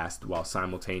past while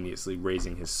simultaneously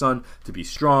raising his son to be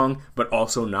strong, but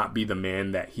also not be the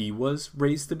man that he was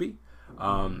raised to be.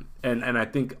 And I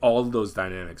think all of those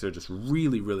dynamics are just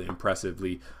really, really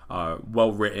impressively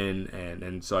well written,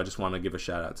 and so I just want to give a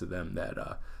shout out to them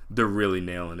that they're really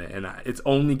nailing it, and it's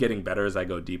only getting better as I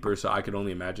go deeper. So I could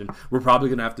only imagine we're probably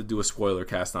gonna have to do a spoiler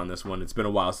cast on this one. It's been a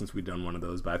while since we've done one of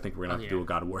those, but I think we're gonna have to do a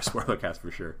God of War spoiler cast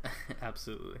for sure.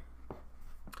 Absolutely.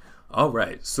 All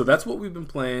right, so that's what we've been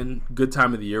playing. Good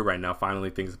time of the year right now. Finally,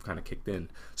 things have kind of kicked in.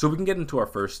 So we can get into our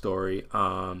first story.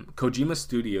 Kojima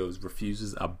Studios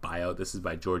refuses a buyout. This is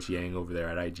by George Yang over there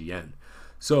at IGN.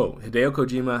 So Hideo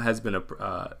Kojima has been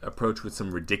approached with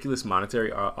some ridiculous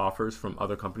monetary offers from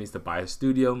other companies to buy his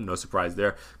studio. No surprise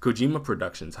there. Kojima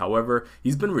Productions, however,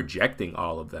 he's been rejecting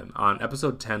all of them. On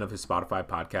episode 10 of his Spotify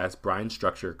podcast, Brain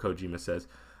Structure, Kojima says,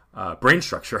 Brain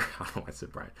Structure. I don't know why I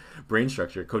said Brian. Brain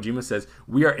Structure. Kojima says,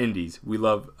 "We are indies. We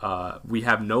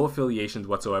have no affiliations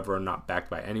whatsoever and not backed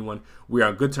by anyone. We are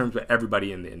on good terms with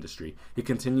everybody in the industry." He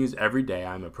continues, "Every day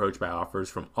I'm approached by offers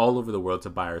from all over the world to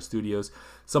buy our studios.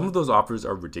 Some of those offers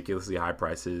are ridiculously high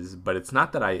prices, but it's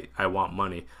not that I want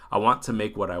money. I want to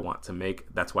make what I want to make.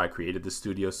 That's why I created the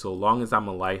studio. So long as I'm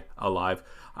alive,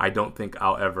 I don't think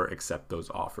I'll ever accept those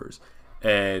offers."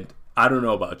 And I don't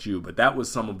know about you, but that was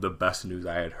some of the best news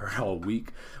I had heard all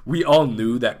week. We all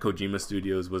knew that Kojima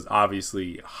Studios was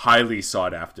obviously highly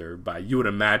sought after by, you would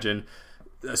imagine,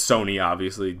 Sony,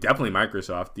 obviously, definitely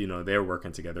Microsoft. They're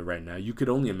working together right now. You could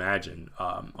only imagine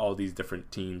all these different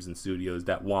teams and studios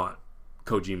that want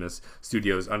Kojima's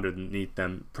studios underneath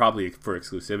them, probably for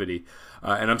exclusivity.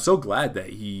 And I'm so glad that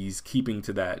he's keeping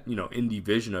to that, indie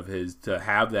vision of his, to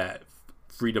have that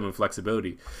freedom and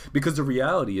flexibility, because the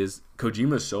reality is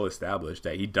Kojima is so established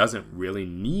that he doesn't really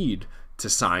need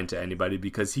to sign to anybody,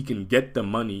 because he can get the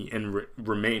money and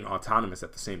remain autonomous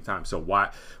at the same time. So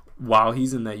while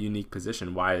he's in that unique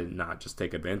position, why not just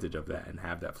take advantage of that and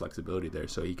have that flexibility there,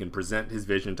 so he can present his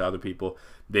vision to other people?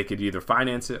 They could either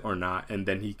finance it or not, and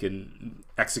then he can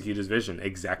execute his vision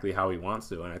exactly how he wants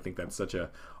to. And I think that's such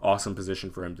a awesome position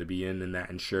for him to be in, and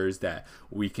that ensures that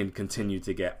we can continue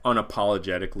to get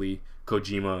unapologetically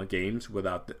Kojima games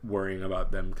without worrying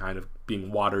about them kind of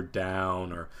being watered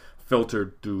down or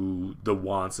filtered through the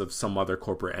wants of some other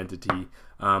corporate entity.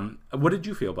 What did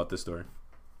you feel about this story?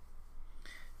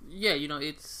 Yeah,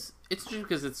 it's interesting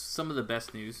because it's some of the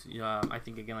best news. I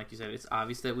think, again, like you said, it's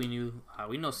obvious that we know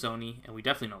Sony, and we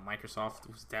definitely know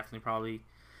Microsoft was definitely probably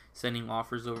sending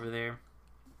offers over there.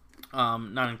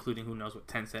 Not including, who knows what,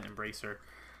 Tencent and Embracer.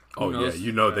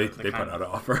 They put out an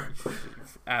offer.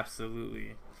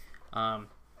 Absolutely.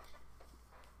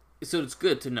 So it's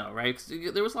good to know, right? 'Cause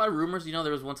there was a lot of rumors.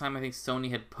 There was one time I think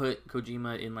Sony had put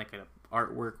Kojima in like an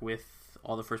artwork with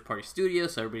all the first party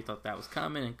studios, so everybody thought that was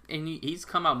coming, and he's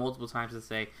come out multiple times to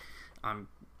say, "I'm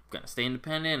gonna stay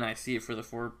independent, and I see it for the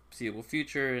foreseeable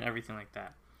future," and everything like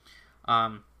that.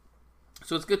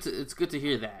 So it's good to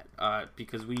hear that,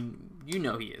 because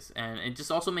he is, and it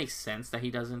just also makes sense that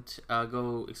he doesn't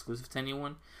go exclusive to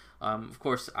anyone. Of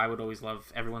course, I would always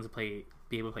love everyone to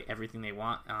be able to play everything they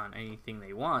want on anything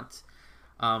they want.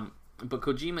 But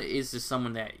Kojima is just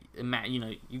someone that, you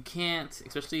know, you can't,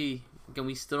 especially, again,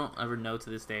 we still don't ever know to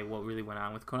this day what really went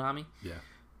on with Konami. Yeah.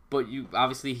 But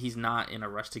obviously he's not in a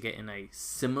rush to get in a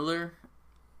similar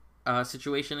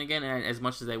situation again. And as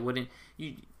much as I wouldn't,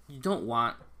 you don't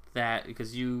want that,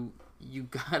 because you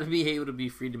gotta be able to be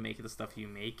free to make the stuff you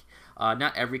make.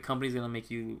 Not every company's gonna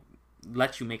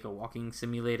let you make a walking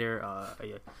simulator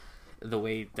the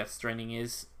way Death Stranding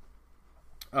is.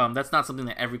 That's not something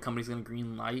that every company's gonna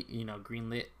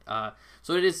greenlit.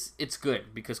 So it's good,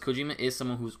 because Kojima is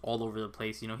someone who's all over the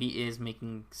place. You know, he is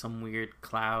making some weird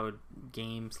cloud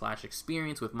game /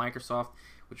 experience with Microsoft,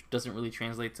 which doesn't really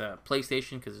translate to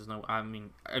PlayStation, because there's no. I mean,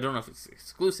 I don't know if it's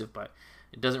exclusive, but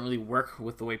it doesn't really work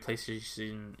with the way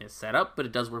PlayStation is set up. But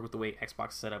it does work with the way Xbox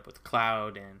is set up with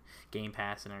cloud and Game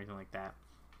Pass and everything like that.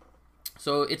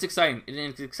 So it's exciting. And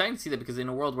it's exciting to see that, because in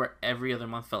a world where every other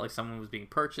month felt like someone was being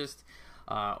purchased,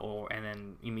 and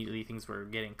then immediately things were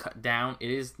getting cut down, it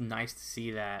is nice to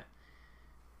see that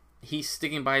he's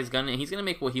sticking by his gun, and he's going to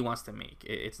make what he wants to make.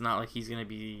 It's not like he's going to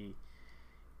be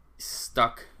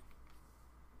stuck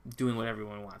doing what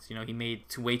everyone wants. You know, he made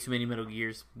way too many Metal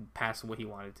Gears past what he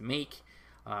wanted to make,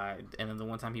 and then the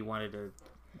one time he wanted to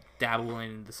dabble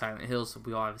in the Silent Hills,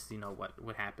 we obviously know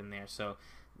what happened there. So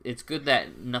it's good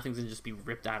that nothing's going to just be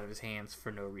ripped out of his hands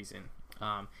for no reason.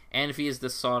 And if he is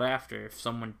this sought after, if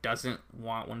someone doesn't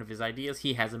want one of his ideas,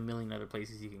 he has a million other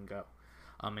places he can go,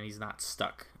 and he's not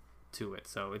stuck to it.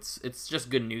 So it's just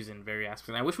good news in very aspects.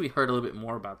 And I wish we heard a little bit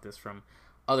more about this from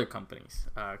other companies,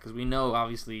 because we know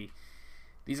obviously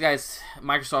these guys,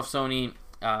 Microsoft, Sony,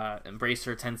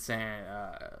 Embracer, Tencent,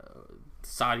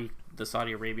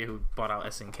 Saudi Arabia, who bought out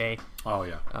SNK. Oh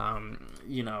yeah.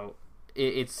 You know,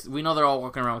 we know they're all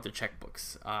walking around with their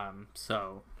checkbooks.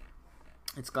 So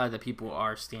it's glad that people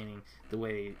are standing the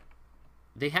way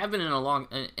they haven't been in a long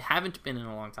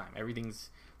time. Everything's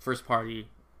first party,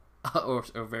 or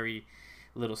very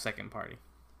little second party.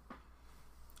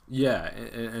 Yeah,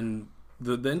 and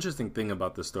the interesting thing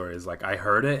about the story is, like, I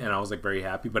heard it and I was like very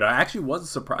happy, but I actually was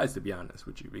surprised, to be honest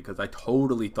with you, because I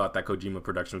totally thought that Kojima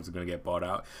Productions was going to get bought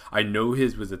out. I know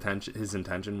his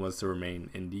intention was to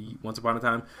remain indie once upon a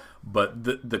time, but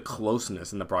the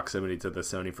closeness and the proximity to the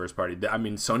Sony first party, I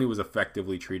mean, Sony was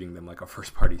effectively treating them like a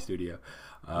first party studio.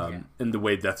 In the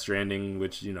way Death Stranding,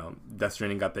 which, you know, Death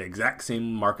Stranding got the exact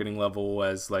same marketing level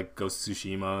as like Ghost of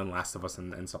Tsushima and Last of Us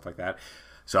and stuff like that.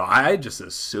 So I just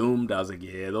assumed, I was like,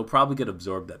 yeah, they'll probably get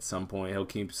absorbed at some point. He'll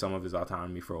keep some of his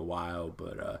autonomy for a while,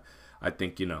 but I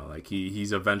think, you know, like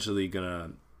he's eventually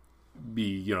gonna be,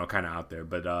 you know, kind of out there.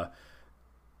 But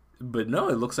no,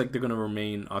 it looks like they're gonna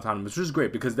remain autonomous, which is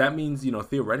great, because that means, you know,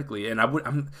 theoretically, and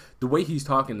the way he's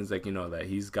talking is like, you know, that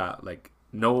he's got like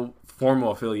no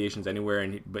formal affiliations anywhere,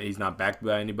 but he's not backed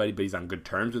by anybody, but he's on good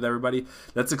terms with everybody.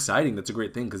 That's exciting. That's a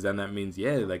great thing, because then that means,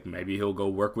 yeah, like maybe he'll go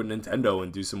work with Nintendo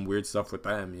and do some weird stuff with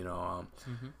them. You know,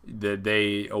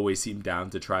 they always seem down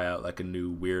to try out like a new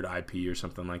weird IP or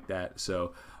something like that.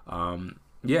 So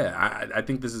yeah, I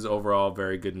think this is overall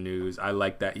very good news. I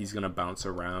like that he's going to bounce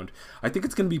around. I think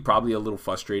it's going to be probably a little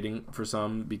frustrating for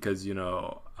some, because, you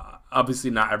know, obviously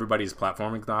not everybody's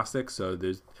platform agnostic, so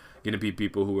there's going to be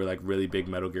people who are like really big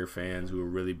Metal Gear fans, who are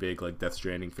really big like Death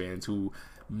Stranding fans, who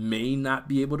may not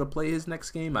be able to play his next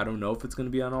game. I don't know if it's going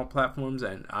to be on all platforms,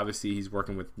 and obviously he's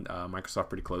working with Microsoft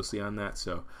pretty closely on that,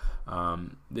 so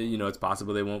you know, it's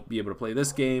possible they won't be able to play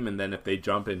this game, and then if they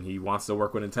jump and he wants to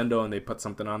work with Nintendo and they put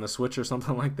something on the Switch or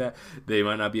something like that, they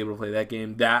might not be able to play that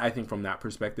game. That, I think, from that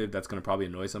perspective, that's going to probably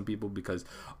annoy some people, because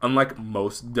unlike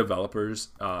most developers,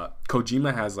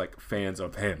 Kojima has like fans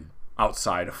of him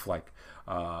outside of like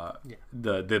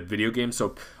the video game.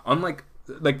 So unlike,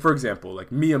 like, for example,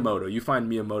 like Miyamoto, you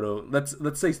find Miyamoto,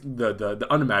 let's say the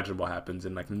unimaginable happens,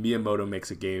 and like Miyamoto makes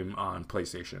a game on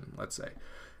PlayStation, let's say,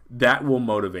 that will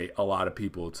motivate a lot of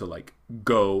people to like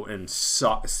go and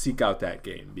seek out that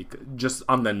game, because just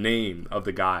on the name of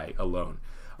the guy alone.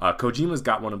 Kojima's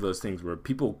got one of those things where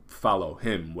people follow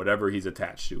him, whatever he's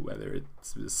attached to, whether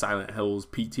it's the Silent Hills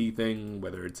PT thing,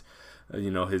 whether it's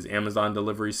you know, his Amazon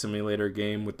delivery simulator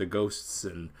game with the ghosts,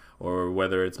 or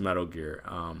whether it's Metal Gear.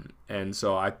 And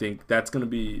so I think that's going to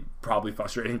be probably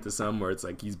frustrating to some, where it's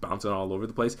like he's bouncing all over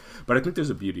the place. But I think there's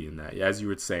a beauty in that. As you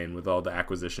were saying, with all the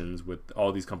acquisitions, with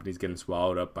all these companies getting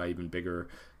swallowed up by even bigger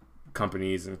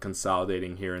companies and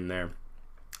consolidating here and there,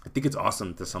 I think it's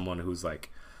awesome to someone who's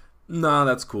like, no,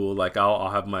 that's cool. Like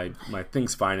I'll have my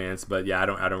things financed, but yeah, I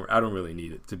don't really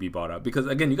need it to be bought out, because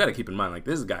again, you got to keep in mind, like,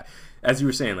 this guy, as you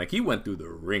were saying, like, he went through the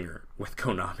ringer with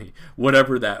Konami,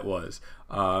 whatever that was.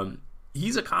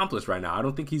 He's accomplished right now. I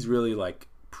don't think he's really like,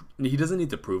 he doesn't need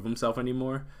to prove himself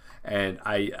anymore. and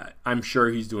I'm sure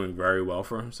he's doing very well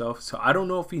for himself. So I don't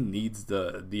know if he needs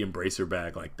the Embracer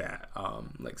bag like that,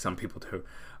 like some people do,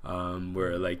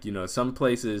 where like some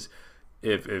places,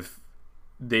 if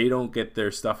they don't get their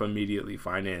stuff immediately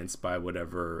financed by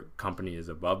whatever company is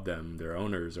above them, their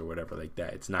owners or whatever like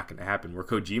that, it's not going to happen. Where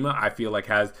Kojima, I feel like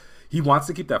he wants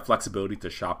to keep that flexibility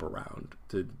to shop around.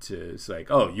 To it's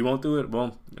like, oh, you won't do it?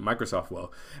 Well, Microsoft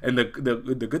will. And the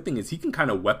good thing is he can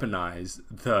kind of weaponize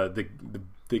the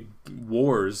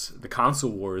wars, the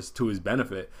console wars, to his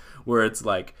benefit. Where it's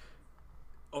like,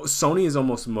 Sony is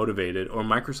almost motivated, or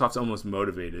Microsoft's almost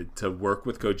motivated to work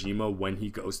with Kojima when he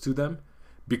goes to them,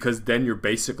 because then you're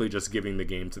basically just giving the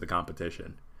game to the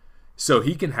competition. So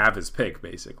he can have his pick,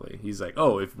 basically. He's like,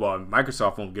 oh, if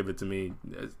Microsoft won't give it to me,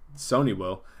 Sony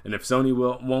will. And if Sony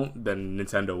won't, then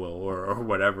Nintendo will, or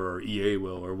whatever, or EA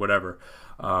will, or whatever.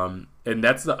 And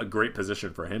that's a great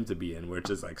position for him to be in, where it's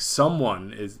just like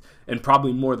someone is, and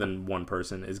probably more than one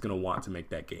person, is going to want to make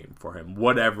that game for him,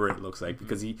 whatever it looks like,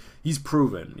 because he's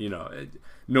proven,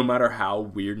 no matter how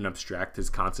weird and abstract his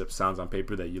concept sounds on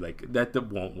paper, that you like, that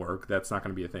won't work. That's not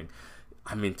going to be a thing.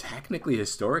 I mean, technically,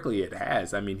 historically, it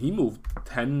has. I mean, he moved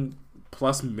 10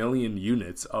 plus million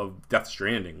units of Death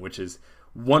Stranding, which is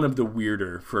one of the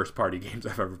weirder first-party games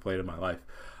I've ever played in my life.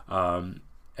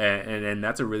 And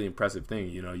that's a really impressive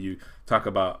thing. You talk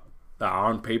about,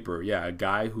 on paper, a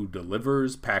guy who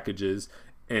delivers packages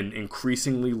in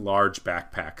increasingly large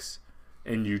backpacks,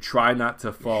 and you try not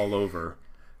to fall over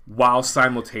while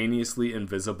simultaneously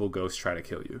invisible ghosts try to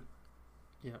kill you.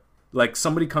 Yeah. Like,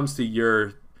 somebody comes to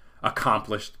your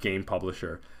accomplished game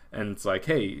publisher and it's like,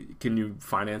 hey, can you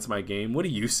finance my game? What do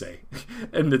you say?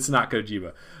 And it's not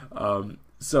Kojima.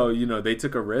 So they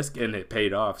took a risk and it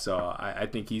paid off. So I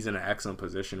think he's in an excellent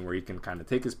position where he can kind of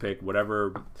take his pick,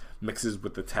 whatever mixes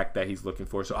with the tech that he's looking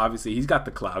for. So obviously he's got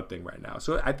the cloud thing right now,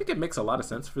 so I think it makes a lot of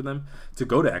sense for them to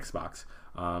go to Xbox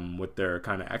with their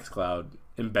kind of xCloud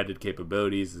embedded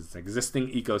capabilities. It's an existing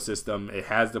ecosystem. It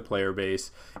has the player base.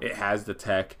 It has the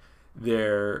tech.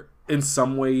 They're in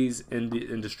some ways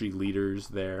industry leaders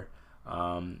there,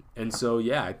 and so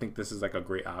I think this is like a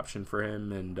great option for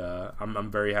him, and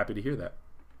I'm very happy to hear that.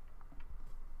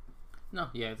 No,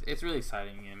 it's really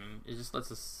exciting. I mean, it just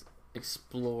lets us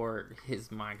explore his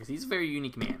mind, because he's a very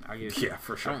unique man. Yeah,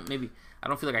 for sure. I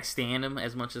don't feel like I stand him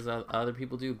as much as other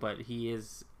people do, but he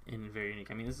is very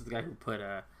unique. I mean, this is the guy who put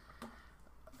a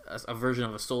version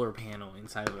of a solar panel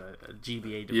inside of a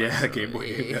GBA device. Yeah, Game Boy.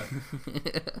 Yeah.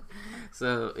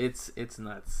 So it's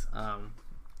nuts.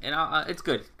 And it's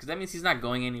good, because that means he's not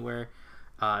going anywhere,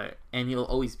 and he'll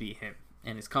always be him,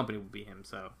 and his company will be him.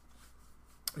 So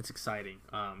it's exciting.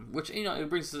 Which it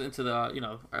brings us into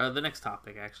the next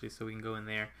topic, actually, so we can go in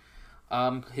there.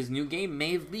 His new game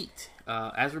may have leaked.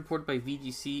 As reported by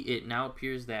VGC, it now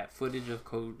appears that footage of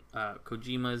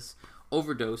Kojima's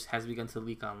Overdose has begun to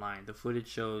leak online. The footage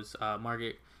shows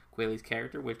Margaret Qualley's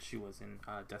character, which she was in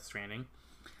Death Stranding,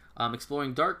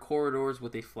 exploring dark corridors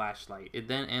with a flashlight. It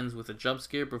then ends with a jump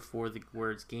scare before the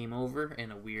words "Game Over"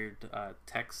 and a weird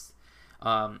text,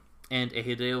 and a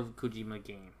Hideo Kojima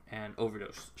game and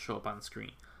Overdose show up on the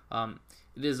screen.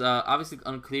 It is obviously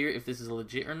unclear if this is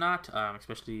legit or not,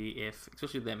 especially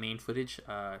that main footage.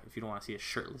 If you don't want to see a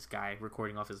shirtless guy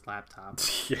recording off his laptop.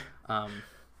 Yeah.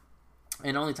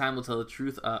 And only time will tell the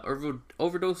truth.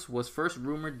 Overdose was first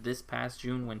rumored this past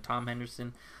June when Tom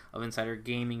Henderson of Insider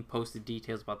Gaming posted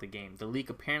details about the game. The leak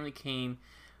apparently came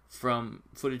from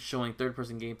footage showing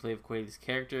third-person gameplay of Qualley's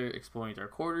character exploring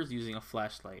dark corridors using a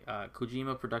flashlight.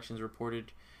 Kojima Productions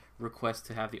reported request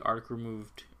to have the article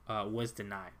removed was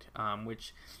denied,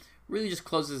 which really just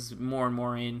closes more and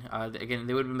more in. Again,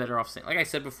 they would have been better off saying, like I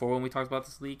said before when we talked about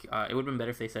this leak, it would have been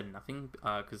better if they said nothing,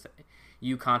 because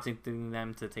you contacting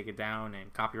them to take it down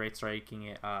and copyright striking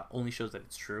it only shows that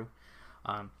it's true.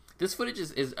 This footage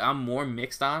is I'm more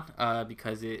mixed on,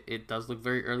 because it does look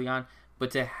very early on,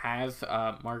 but to have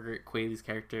Margaret Qualley's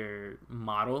character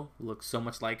model look so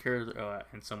much like her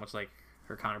and so much like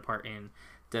her counterpart in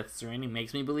Death Stranding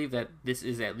makes me believe that this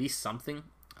is at least something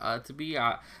to be.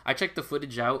 I checked the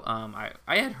footage out.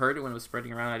 I had heard it when it was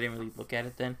spreading around. I didn't really look at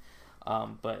it then.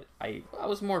 But I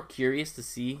was more curious to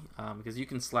see, because you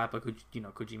can slap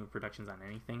Kojima Productions on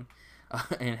anything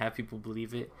and have people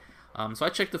believe it. So I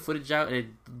checked the footage out, and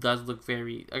it does look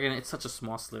very, again, it's such a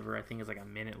small sliver. I think it's like a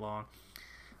minute long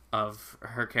of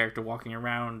her character walking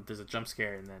around. There's a jump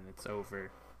scare, and then it's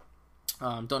over.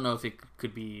 Don't know if it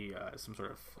could be some sort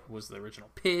of, was the original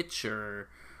pitch or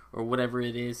whatever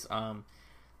it is.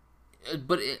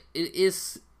 But it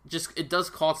is just, it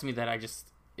does call to me that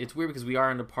it's weird because we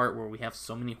are in the part where we have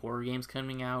so many horror games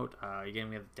coming out. Again,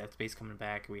 we have Dead Space coming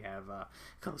back. We have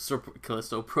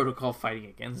Callisto Protocol fighting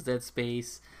against Dead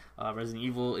Space. Resident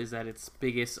Evil is at its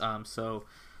biggest. So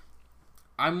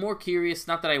I'm more curious.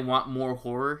 Not that I want more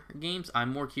horror games.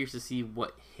 I'm more curious to see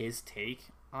what his take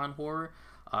on horror.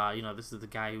 This is the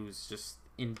guy who's just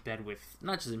in bed with,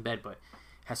 not just in bed, but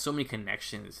has so many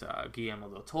connections. Guillermo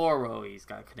del Toro. He's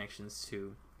got connections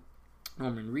to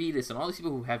Norman Reedus and all these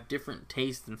people who have different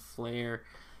taste and flair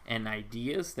and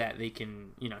ideas that they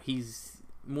can, he's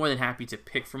more than happy to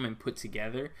pick from and put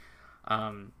together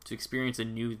to experience a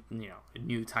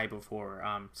new type of horror.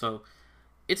 So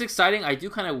it's exciting. I do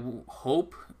kind of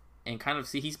hope and kind of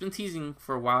see, he's been teasing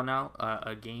for a while now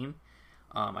a game.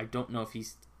 I don't know if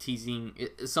he's teasing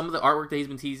some of the artwork that he's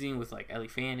been teasing with like Ellie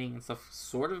Fanning and stuff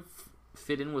sort of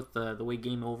fit in with the way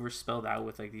Game Over is spelled out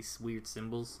with like these weird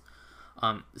symbols.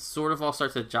 Sort of all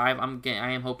starts to jive. I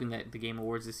am hoping that the Game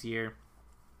Awards this year,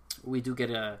 we do get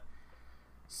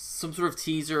some sort of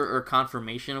teaser or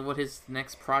confirmation of what his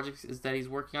next project is that he's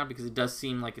working on, because it does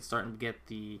seem like it's starting to get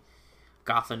the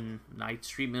Gotham Knights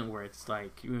treatment, where it's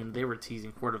like, they were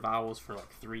teasing Court of Owls for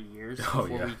like 3 years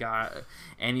before we got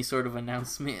any sort of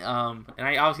announcement.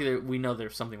 And we know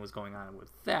there's something was going on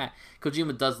with that.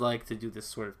 Kojima does like to do this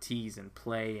sort of tease and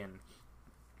play, and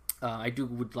I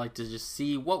would like to just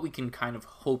see what we can kind of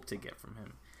hope to get from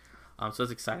him. So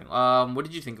that's exciting. What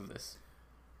did you think of this?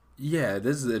 Yeah,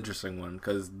 this is an interesting one,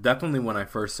 because definitely when I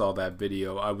first saw that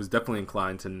video, I was definitely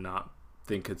inclined to not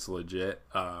think it's legit.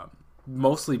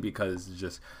 Mostly because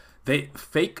just they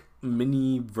fake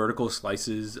mini vertical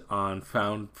slices on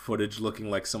found footage looking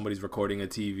like somebody's recording a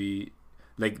TV.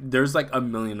 Like, there's like a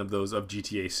million of those of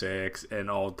GTA 6 and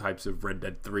all types of Red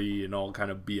Dead 3 and all kind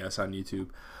of BS on YouTube.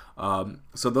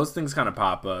 So those things kind of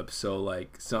pop up. So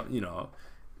like,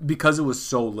 because it was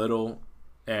so little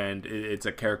and it's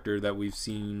a character that we've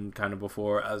seen kind of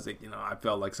before, I was like, I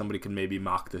felt like somebody could maybe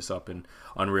mock this up in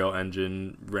Unreal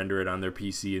Engine, render it on their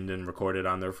PC, and then record it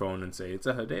on their phone and say it's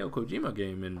a Hideo Kojima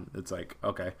game, and it's like,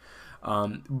 okay.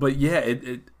 But yeah,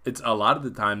 it's a lot of the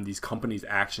time these companies'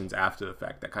 actions after the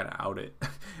fact that kind of out it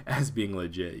as being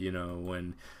legit.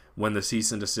 When the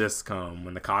cease and desist come,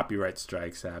 when the copyright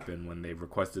strikes happen, when they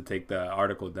request to take the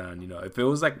article down, if it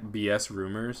was like BS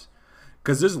rumors,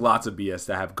 because there's lots of BS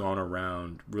that have gone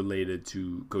around related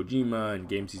to Kojima and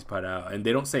games he's put out, and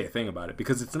they don't say a thing about it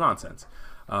because it's nonsense.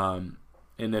 And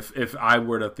if I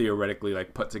were to theoretically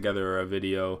like put together a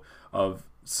video of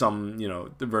some,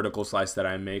 the vertical slice that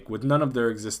I make with none of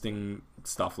their existing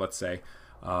stuff, let's say,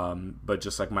 but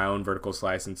just like my own vertical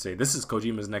slice, and say this is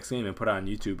Kojima's next game and put it on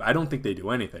YouTube, I don't think they do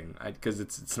anything because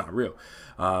it's not real.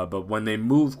 But when they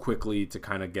move quickly to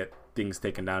kind of get things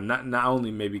taken down, not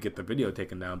only maybe get the video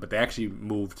taken down, but they actually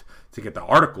moved to get the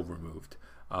article removed,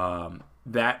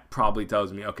 that probably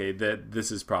tells me, okay, that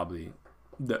this is probably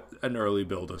an early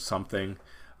build of something.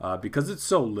 Because it's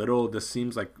so little, this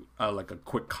seems like a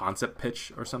quick concept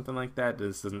pitch or something like that.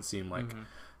 This doesn't seem like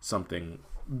something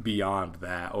beyond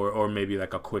that, or maybe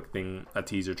like a quick thing, a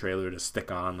teaser trailer to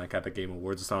stick on like at the Game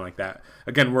Awards or something like that.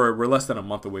 Again, we're less than a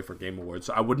month away for Game Awards,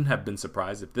 so I wouldn't have been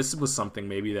surprised if this was something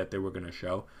maybe that they were going to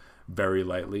show very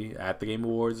lightly at the Game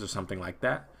Awards or something like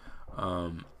that.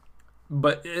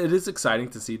 But it is exciting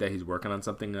to see that he's working on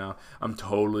something now. I'm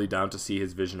totally down to see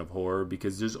his vision of horror,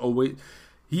 because there's always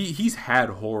he's had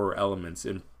horror elements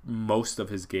in most of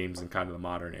his games in kind of the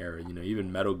modern era.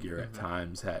 Even Metal Gear at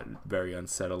times had very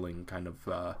unsettling kind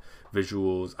of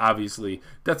visuals. Obviously,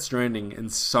 Death Stranding in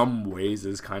some ways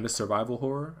is kind of survival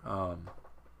horror,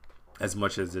 as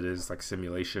much as it is like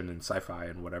simulation and sci-fi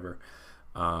and whatever.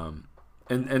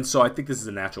 And so I think this is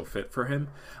a natural fit for him.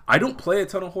 I don't play a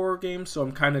ton of horror games, so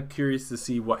I'm kind of curious to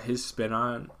see what his spin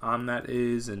on that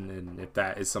is, and if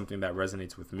that is something that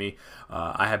resonates with me.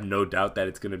 I have no doubt that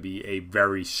it's going to be a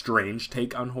very strange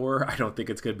take on horror. I don't think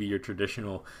it's going to be your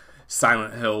traditional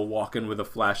Silent Hill walking with a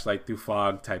flashlight through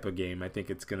fog type of game. I think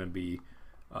it's going to be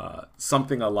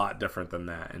something a lot different than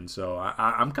that. And so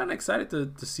I'm kind of excited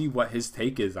to see what his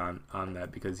take is on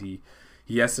that, because he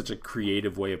has such a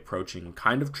creative way of approaching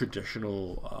kind of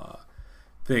traditional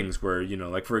things where,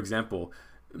 like, for example,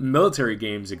 military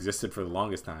games existed for the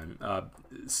longest time.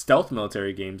 Stealth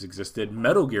military games existed.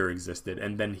 Metal Gear existed.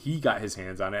 And then he got his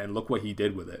hands on it, and look what he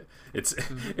did with it.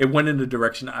 It went in a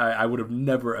direction I would have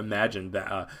never imagined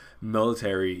that a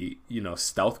military,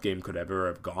 stealth game could ever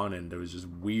have gone in. There was just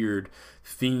weird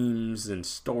themes and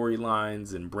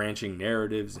storylines and branching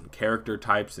narratives and character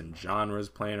types and genres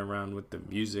playing around with the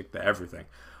music, the everything.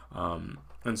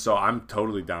 And so I'm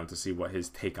totally down to see what his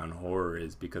take on horror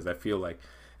is, because I feel like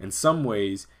in some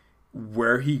ways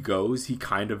where he goes, he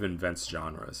kind of invents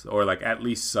genres, or like at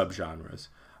least subgenres.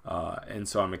 And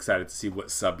so I'm excited to see what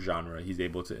subgenre he's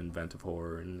able to invent of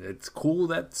horror. And it's cool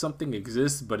that something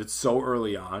exists, but it's so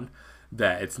early on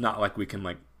that it's not like we can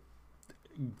like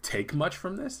take much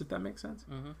from this, if that makes sense.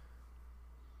 Mm-hmm.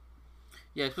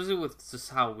 Yeah, especially with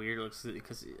just how weird it looks.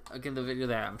 Because again, the video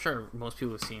that I'm sure most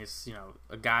people have seen is, you know,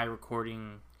 a guy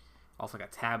recording off like a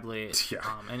tablet. Yeah.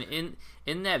 And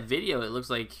in that video, it looks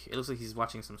like he's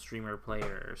watching some streamer play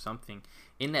or something.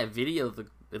 In that video,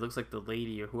 it looks like the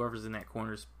lady or whoever's in that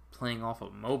corner is playing off a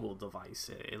mobile device.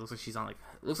 It looks like she's on it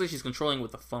looks like she's controlling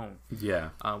with a phone. Yeah.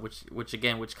 Which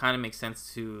kind of makes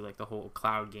sense to like the whole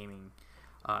cloud gaming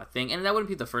thing. And that wouldn't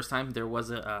be the first time. There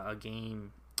was a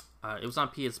game. It was on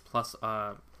PS Plus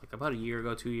like about 2 years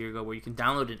ago, where you can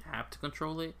download an app to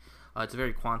control it. It's a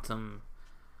very quantum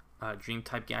dream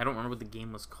type game. I don't remember what the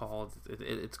game was called.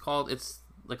 It's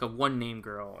like a one name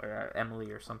girl, or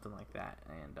Emily or something like that.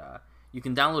 And you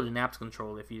can download an app to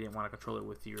control it if you didn't want to control it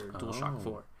with your DualShock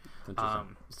 4.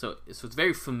 So it's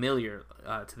very familiar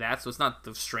to that. So it's not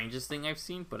the strangest thing I've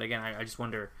seen. But again, I just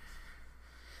wonder,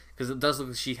 because it does look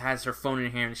like she has her phone in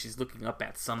her hand and she's looking up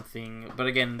at something. But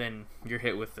again, then you're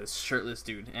hit with this shirtless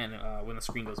dude, and when the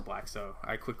screen goes black. So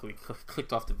I quickly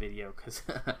clicked off the video because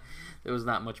there was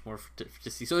not much more to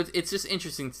see. So it's just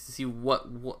interesting to see what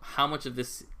how much of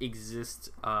this exists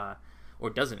or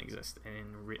doesn't exist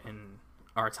in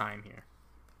our time here.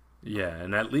 Yeah,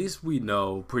 and at least we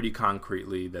know pretty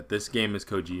concretely that this game is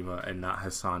Kojima and not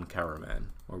Hassan Karaman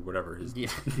or whatever his name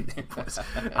was.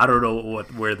 I don't know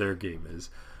where their game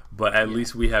is. But at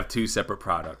least we have two separate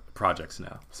projects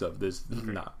now, so there's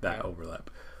not that overlap.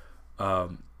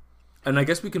 And I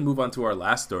guess we can move on to our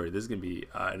last story. This is going to be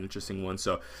an interesting one.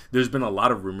 So there's been a lot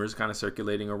of rumors kind of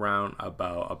circulating around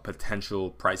about a potential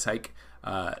price hike.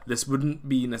 This wouldn't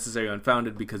be necessarily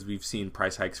unfounded because we've seen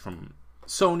price hikes from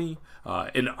Sony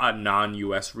in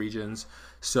non-US regions.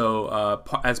 So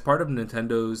as part of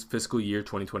Nintendo's fiscal year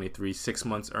 2023 6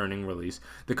 months earning release,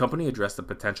 the company addressed a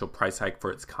potential price hike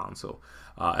for its console.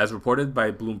 As reported by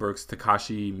Bloomberg's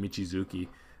Takashi Michizuki,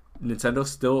 Nintendo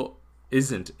still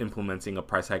isn't implementing a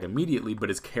price hike immediately, but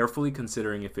is carefully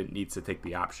considering if it needs to take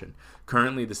the option.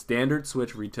 Currently, the standard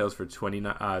Switch retails for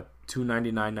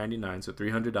 $299.99, so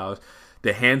 $300.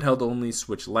 The handheld-only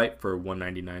Switch Lite for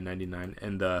 $199.99,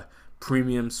 and the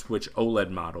premium Switch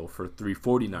OLED model for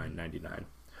 $349.99.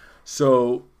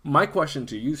 So my question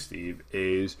to you, Steve,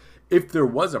 is if there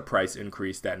was a price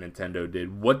increase that Nintendo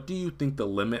did, what do you think the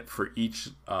limit for each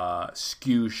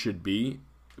SKU should be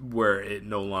where it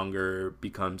no longer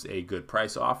becomes a good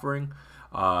price offering?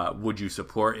 Would you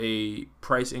support a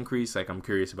price increase? Like, I'm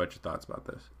curious about your thoughts about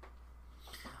this.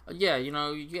 Yeah, you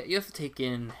know, you have to take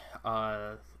in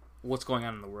what's going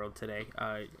on in the world today.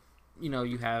 You know,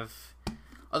 you have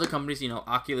other companies, you know,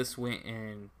 Oculus went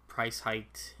and price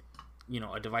hiked, you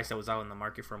know, a device that was out in the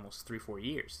market for almost 3-4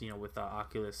 years, you know, with the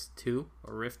Oculus 2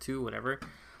 or Rift 2, whatever.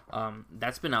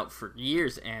 That's been out for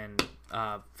years, and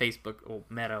Facebook or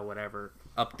Meta, whatever,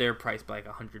 upped their price by like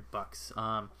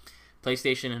 $100.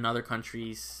 PlayStation and other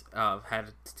countries had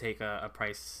to take a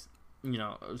price, you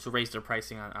know, to raise their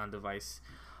pricing on device.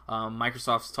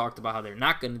 Microsoft's talked about how they're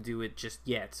not going to do it just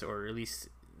yet, or at least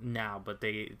now, but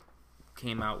they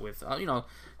came out with you know,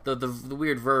 the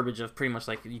weird verbiage of pretty much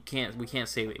like we can't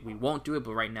say we won't do it,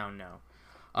 but right now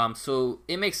no. So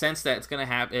it makes sense that it's gonna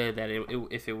happen.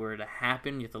 If it were to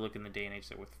happen, you have to look in the day and age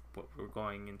that with what we're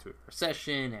going into a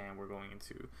recession, and we're going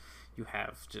into, you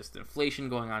have just inflation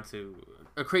going on to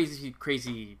a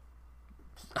crazy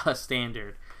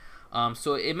standard.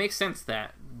 So it makes sense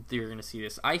that you're gonna see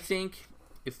this. I think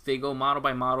if they go model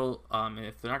by model, and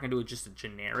if they're not gonna do it just a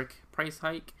generic price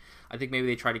hike, I think maybe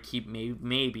they try to keep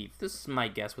maybe this is my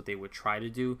guess what they would try to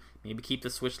do. Maybe keep the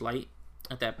Switch Lite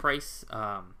at that price.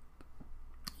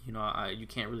 You know, you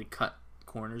can't really cut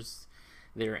corners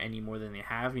there any more than they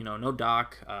have. You know, no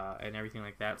dock and everything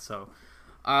like that. So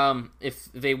if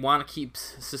they want to keep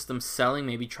systems selling,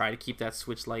 maybe try to keep that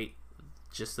Switch Lite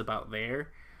just about there.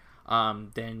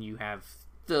 Then you have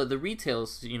the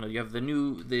retails. You know, you have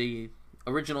the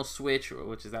original Switch,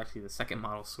 which is actually the second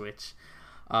model Switch,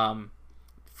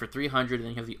 for $300, and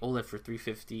then you have the OLED for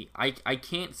 $350. I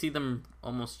can't see them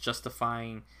almost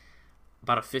justifying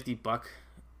about a $50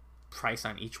 price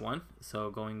on each one.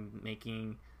 So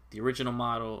making the original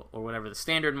model or whatever, the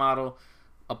standard model,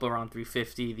 up around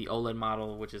 $350, the OLED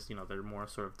model, which is, you know, their more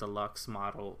sort of deluxe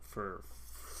model, for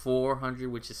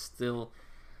 $400, which is still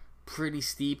pretty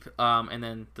steep, and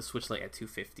then the Switch Lite at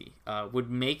 $250 would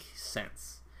make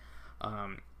sense.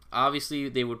 Obviously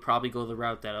they would probably go the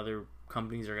route that other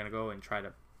companies are going to go and try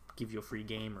to give you a free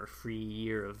game or free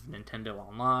year of Nintendo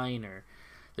Online, or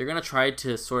they're gonna try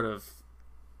to sort of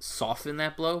soften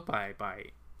that blow by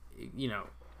you know,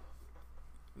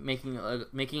 making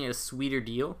it a sweeter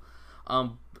deal.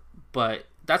 But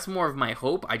that's more of my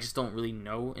hope. I just don't really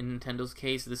know in Nintendo's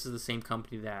case. This is the same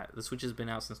company that the Switch has been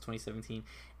out since 2017.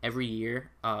 Every year,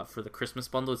 for the Christmas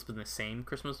bundle, it's been the same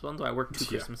Christmas bundle. I worked 2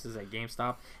 Christmases at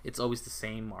GameStop. It's always the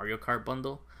same Mario Kart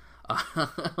bundle.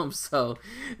 So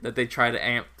that they try to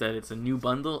amp that it's a new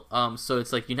bundle. So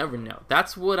it's like you never know.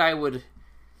 That's what I would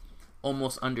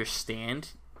almost understand.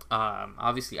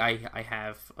 Obviously, I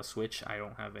have a Switch. I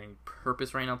don't have any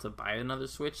purpose right now to buy another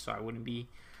Switch, so I wouldn't be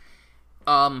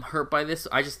hurt by this.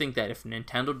 I just think that if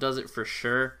Nintendo does it for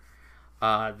sure,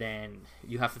 then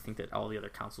you have to think that all the other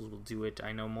consoles will do it.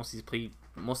 I know most of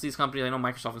these companies, I know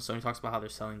Microsoft and Sony talks about how they're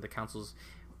selling the consoles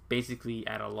basically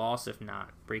at a loss, if not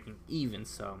breaking even.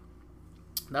 So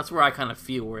that's where I kind of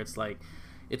feel where it's like,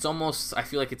 it's almost, I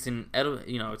feel like it's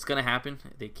it's gonna happen.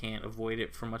 They can't avoid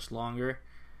it for much longer.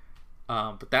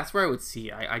 But that's where I would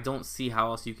see. I don't see how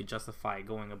else you could justify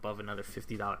going above another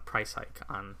 $50 price hike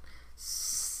on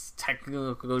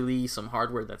technically some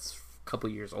hardware that's a couple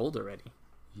years old already.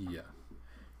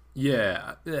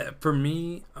 Yeah. For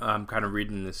me, I'm kind of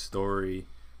reading this story.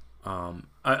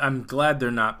 I'm glad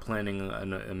they're not planning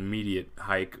an immediate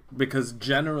hike, because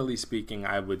generally speaking,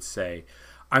 I would say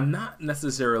I'm not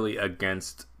necessarily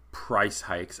against price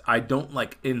hikes. I don't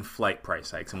like in-flight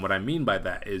price hikes, and what I mean by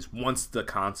that is once the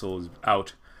console is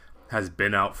out, has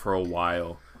been out for a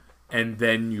while, and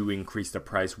then you increase the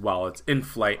price while it's in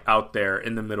flight out there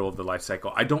in the middle of the life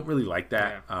cycle. I don't really like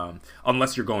that,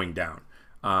 unless you're going down.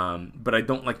 But I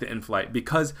don't like the in-flight,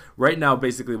 because right now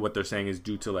basically what they're saying is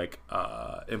due to like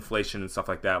inflation and stuff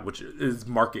like that, which is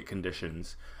market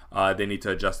conditions. They need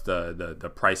to adjust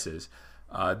the prices.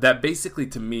 That basically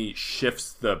to me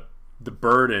shifts the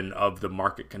burden of the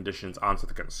market conditions onto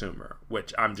the consumer,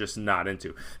 which I'm just not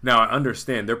into. Now, I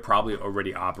understand they're probably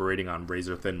already operating on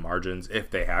razor thin margins,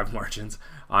 if they have margins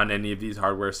on any of these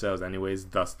hardware sales anyways,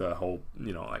 thus the whole,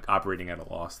 like operating at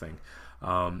a loss thing.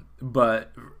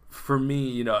 But for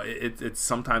me, it's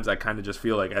sometimes I kind of just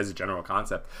feel like, as a general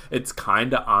concept, it's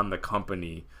kind of on the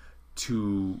company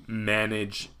to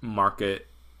manage market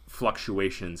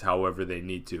fluctuations however they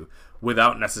need to,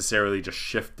 without necessarily just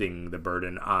shifting the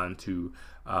burden onto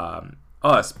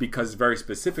us, because very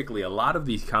specifically, a lot of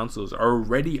these consoles are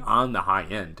already on the high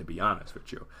end, to be honest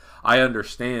with you. I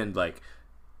understand, like,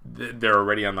 they're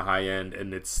already on the high end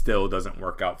and it still doesn't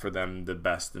work out for them the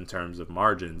best in terms of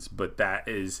margins, but that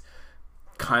is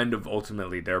kind of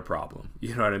ultimately their problem.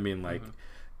 You know what I mean? Like,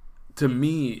 to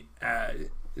me,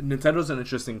 Nintendo's in an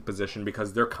interesting position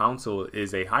because their console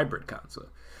is a hybrid console.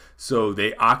 So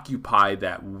they occupy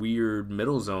that weird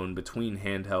middle zone between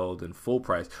handheld and full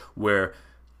price, where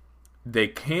they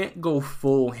can't go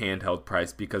full handheld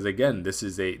price because, again,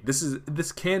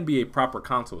 this can be a proper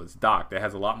console. It's docked. It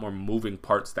has a lot more moving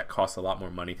parts that cost a lot more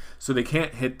money. So they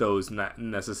can't hit those, not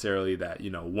necessarily that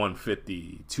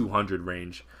 150, 200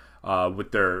 range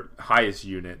with their highest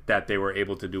unit that they were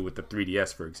able to do with the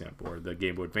 3DS, for example, or the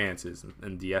Game Boy Advances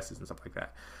and DSs and stuff like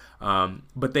that.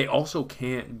 But they also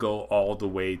can't go all the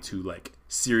way to like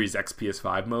Series X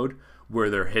PS5 mode,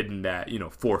 where they're hitting that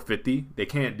 450. They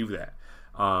can't do that.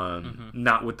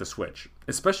 Not with the Switch,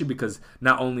 especially because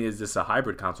not only is this a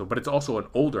hybrid console, but it's also an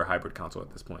older hybrid console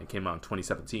at this point. It came out in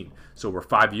 2017, so we're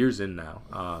 5 years in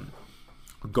now.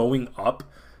 Going up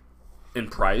in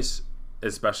price,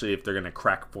 especially if they're going to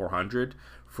crack 400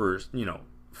 for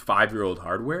 5-year-old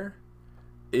hardware,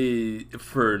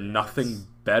 for nothing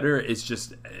better,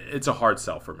 it's a hard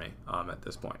sell for me at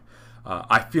this point.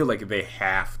 I feel like they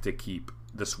have to keep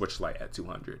the Switch Lite at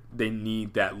 200. They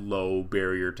need that low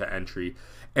barrier to entry,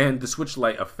 and the Switch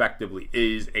Lite effectively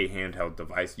is a handheld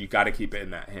device. You got to keep it in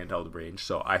that handheld range.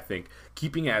 So I think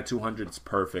keeping it at 200 is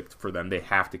perfect for them. They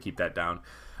have to keep that down.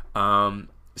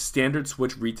 Standard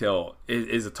Switch retail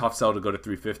is a tough sell to go to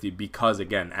 350 because,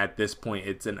 again, at this point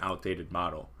it's an outdated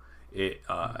model.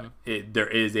 There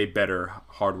is a better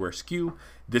hardware SKU.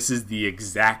 This is the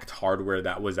exact hardware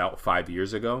that was out 5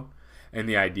 years ago. And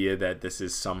the idea that this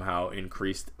is somehow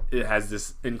increased, it has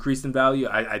this increase in value,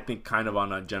 I think kind of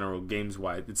on a general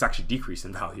games-wide, it's actually decreased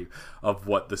in value of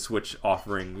what the Switch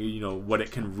offering, what it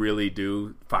can really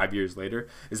do 5 years later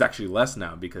is actually less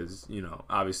now because,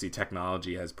 obviously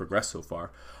technology has progressed so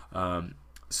far.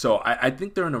 So I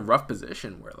think they're in a rough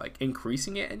position where like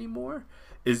increasing it anymore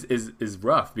is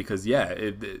rough because,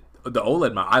 the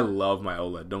OLED, I love my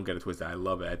OLED. Don't get it twisted. I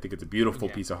love it. I think it's a beautiful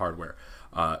piece of hardware.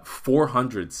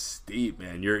 400 steep,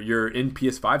 man. You're in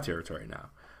PS5 territory now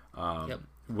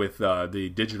with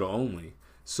the digital only.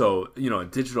 So, a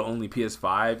digital only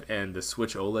PS5 and the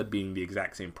Switch OLED being the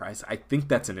exact same price, I think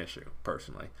that's an issue,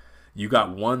 personally. You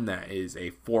got one that is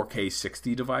a 4K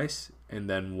 60 device, and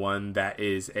then one that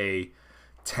is a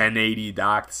 1080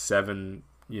 docked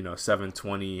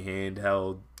 720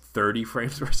 handheld 30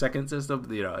 frames per second system.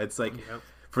 It's like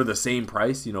for the same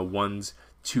price, one's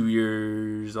 2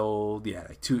 years old,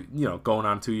 going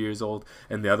on 2 years old,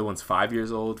 and the other one's 5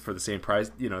 years old for the same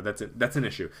price. That's an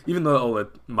issue, even though the OLED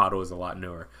model is a lot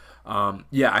newer.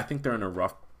 I think they're in a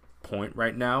rough point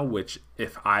right now, which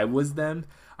if I was them,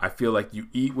 I feel like you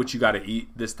eat what you got to eat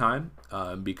this time,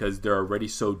 because they're already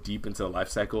so deep into the life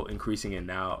cycle. Increasing it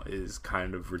now is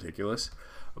kind of ridiculous.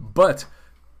 But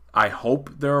I hope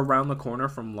they're around the corner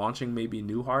from launching maybe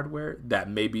new hardware that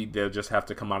maybe they'll just have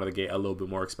to come out of the gate a little bit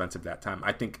more expensive that time.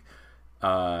 I think,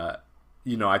 I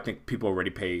think people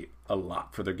already pay a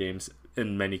lot for their games,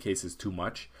 in many cases too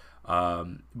much.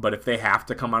 But if they have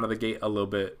to come out of the gate a little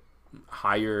bit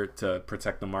higher to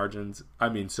protect the margins, I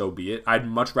mean, so be it. I'd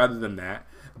much rather than that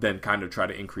than kind of try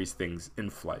to increase things in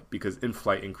flight, because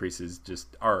in-flight increases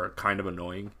just are kind of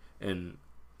annoying and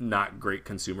not great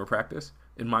consumer practice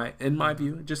in my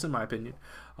view, just in my opinion.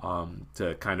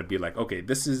 To kind of be like, okay,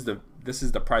 this is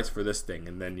the price for this thing,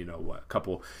 and then a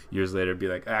couple years later be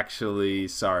like, actually,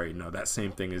 sorry, no, that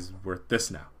same thing is worth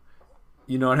this now.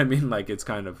 You know what I mean? Like, it's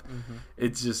kind of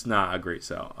it's just not a great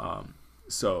sell.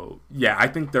 So, yeah, I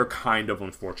think they're kind of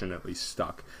unfortunately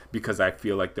stuck, because I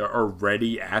feel like they're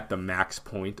already at the max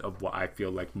point of what I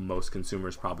feel like most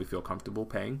consumers probably feel comfortable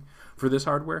paying for this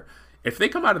hardware. If they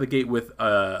come out of the gate with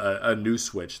a new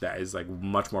Switch that is like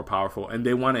much more powerful, and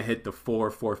they want to hit the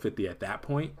 $450 at that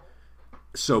point,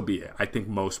 so be it. I think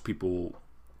most people,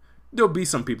 there'll be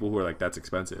some people who are like, that's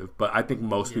expensive, but I think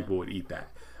most people would eat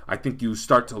that. I think you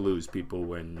start to lose people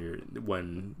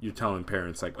when you're telling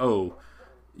parents like, oh,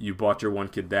 you bought your one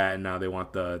kid that, and now they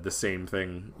want the same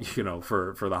thing,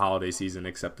 for the holiday season,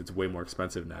 except it's way more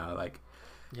expensive now. Like,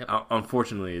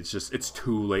 unfortunately, it's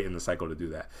too late in the cycle to do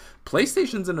that.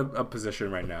 PlayStation's in a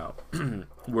position right now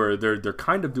where they're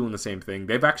kind of doing the same thing.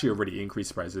 They've actually already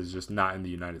increased prices, just not in the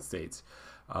United States.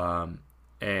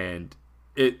 And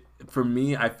it, for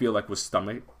me, I feel like was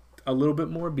stomached a little bit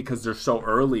more because they're so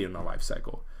early in the life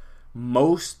cycle.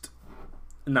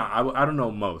 I don't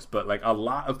know most, but like a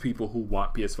lot of people who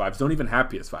want PS5s don't even have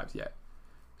PS5s yet.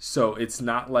 So it's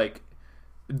not like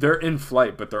they're in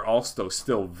flight, but they're also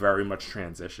still very much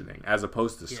transitioning, as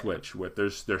opposed to Switch, where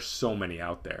there's so many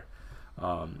out there.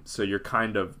 So you're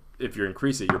kind of, if you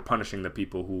increase it, you're punishing the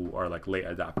people who are like late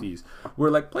adoptees.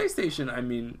 Where like PlayStation, I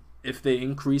mean, if they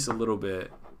increase a little bit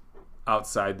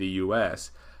outside the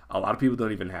US, a lot of people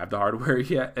don't even have the hardware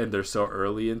yet, and they're so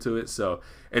early into it. So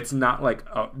it's not like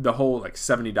the whole like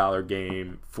 $70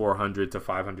 game, $400 to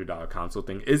 $500 console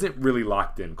thing isn't really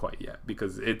locked in quite yet,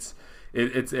 because it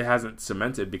hasn't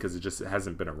cemented, because it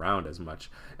hasn't been around as much,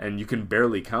 and you can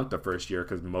barely count the first year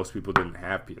because most people didn't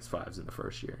have PS5s in the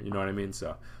first year. You know what I mean?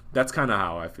 So that's kind of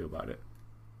how I feel about it.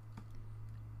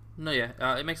 No,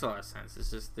 yeah, it makes a lot of sense.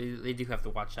 It's just they do have to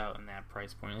watch out in that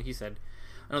price point, like you said.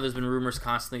 I know there's been rumors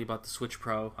constantly about the Switch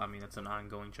Pro. I mean, that's an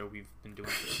ongoing joke we've been doing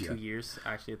for 2 years.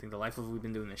 Actually, I think the life of we've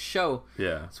been doing this show,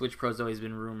 Switch Pro's always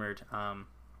been rumored. And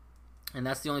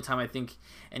that's the only time I think,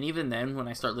 and even then, when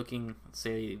I start looking,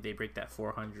 say they break that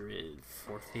 400,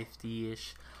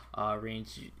 450-ish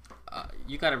range,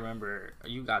 you got to remember,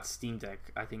 you got Steam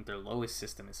Deck. I think their lowest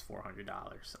system is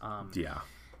 $400.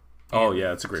 Oh, yeah,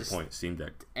 that's a great point. Steam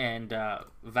Deck. And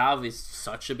Valve is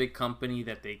such a big company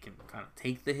that they can kind of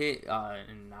take the hit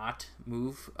and not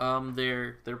move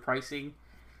their pricing,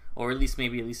 or at least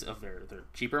of their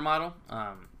cheaper model.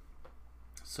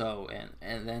 So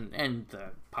and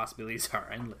the possibilities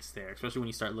are endless there, especially when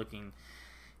you start looking,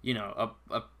 a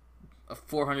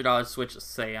 $400 Switch,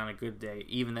 say, on a good day.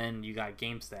 Even then, you got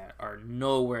games that are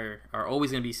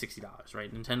always going to be $60,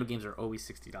 right? Nintendo games are always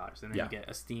 $60, and then you get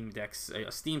a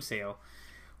Steam sale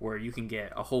where you can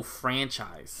get a whole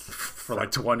franchise for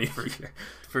like $20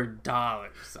 for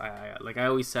dollars. Like I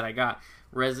always said, I got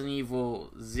Resident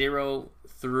Evil 0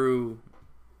 through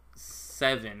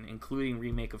 7, including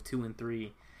remake of 2 and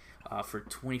 3. For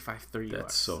 $25-$30.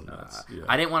 That's so nuts.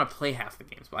 I didn't want to play half the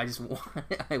games, but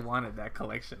I wanted that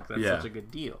collection because that's such a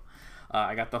good deal.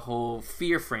 I got the whole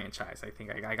Fear franchise. I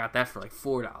think I got that for like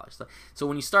 $4. So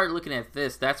when you start looking at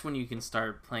this, that's when you can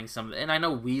start playing some of it. And I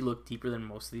know we look deeper than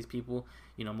most of these people.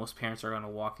 Most parents are going to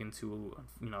walk into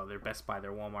their Best Buy,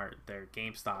 their Walmart, their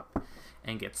GameStop,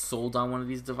 and get sold on one of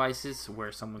these devices,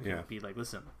 where someone can be like,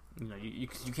 listen, you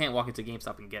can't walk into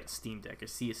GameStop and get a Steam Deck or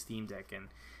see a Steam Deck and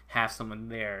have someone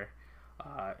there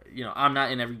I'm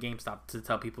not in every GameStop to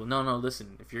tell people, no,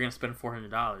 listen, if you're gonna spend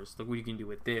 $400, look what you can do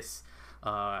with this.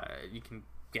 You can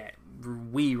get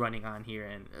Wii running on here,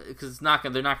 and because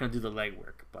they're not gonna do the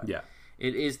legwork, but yeah,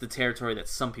 it is the territory that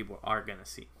some people are gonna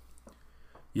see.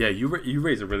 Yeah, you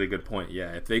raise a really good point.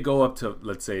 Yeah, if they go up to,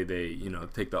 let's say they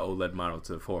take the OLED model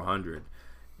to 400,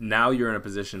 now you're in a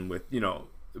position with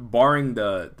barring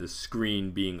the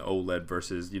screen being OLED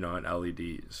versus an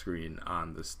LED screen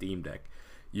on the Steam Deck,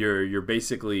 you're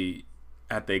basically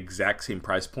at the exact same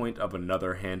price point of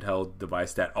another handheld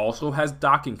device that also has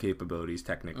docking capabilities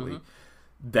technically.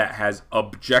 That has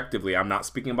objectively, I'm not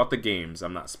speaking about the games,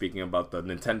 I'm not speaking about the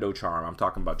Nintendo charm, I'm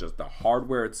talking about just the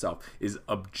hardware itself, is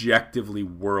objectively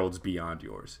worlds beyond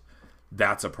yours.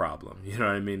 That's a problem. You know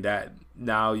what I mean? That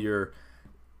now you're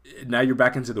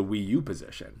back into the Wii U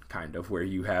position, kind of, where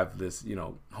you have this,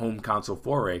 home console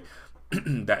foray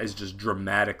that is just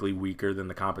dramatically weaker than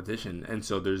the competition. And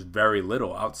so there's very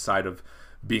little outside of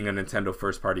being a Nintendo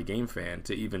first-party game fan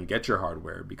to even get your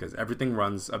hardware, because everything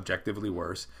runs objectively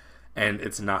worse. And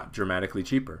it's not dramatically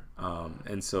cheaper.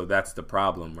 And so that's the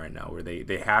problem right now, where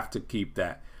they have to keep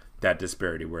that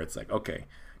disparity where it's like, okay,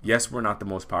 yes, we're not the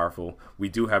most powerful. We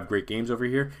do have great games over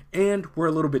here, and we're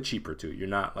a little bit cheaper too. You're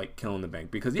not like killing the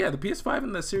bank, because the PS5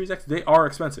 and the Series X, they are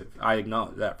expensive. I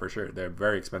acknowledge that for sure. They're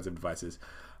very expensive devices.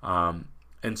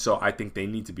 And so I think they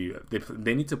need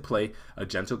to play a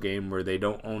gentle game where they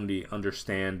don't only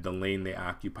understand the lane they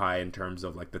occupy in terms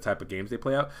of like the type of games they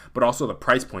play out, but also the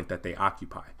price point that they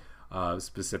occupy.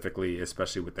 Specifically,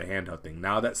 especially with the handheld thing.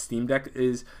 Now that Steam Deck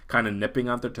is kind of nipping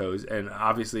on their toes, and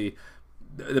obviously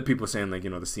the people saying like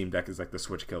the Steam Deck is like the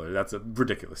Switch killer. That's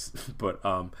ridiculous. But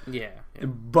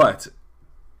But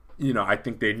I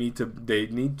think they need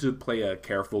to play a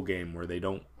careful game where they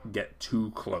don't get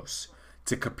too close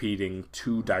to competing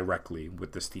too directly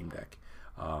with the Steam Deck.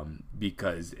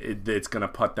 Because it's going to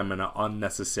put them in an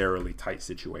unnecessarily tight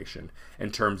situation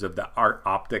in terms of the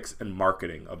optics and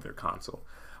marketing of their console.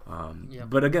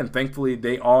 But again, thankfully,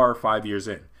 they are 5 years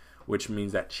in, which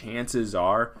means that chances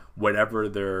are whatever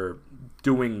they're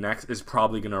doing next is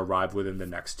probably going to arrive within the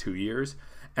next 2 years.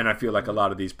 And I feel like a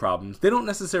lot of these problems, they don't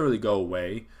necessarily go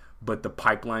away, but the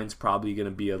pipeline's probably going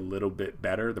to be a little bit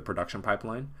better. The production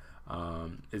pipeline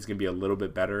is going to be a little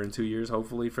bit better in 2 years,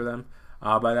 hopefully, for them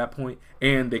by that point.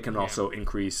 And they can also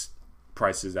increase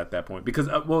prices at that point, because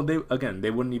they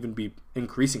wouldn't even be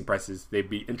increasing prices, they'd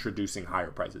be introducing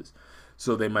higher prices.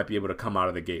 So they might be able to come out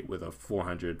of the gate with a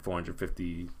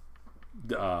 $450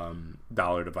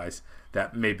 device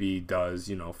that maybe does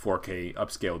 4K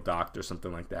upscale docked or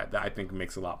something like that. That I think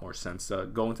makes a lot more sense to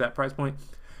go into that price point,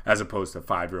 as opposed to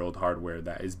 5-year-old hardware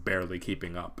that is barely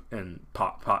keeping up and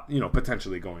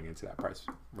potentially going into that price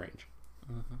range.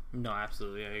 No,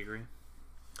 absolutely, I agree.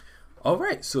 All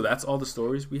right, so that's all the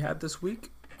stories we had this week.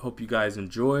 Hope you guys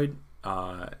enjoyed.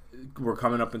 We're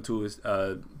coming up into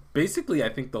basically, I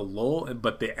think, the lull,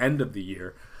 but the end of the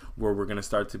year, where we're going to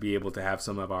start to be able to have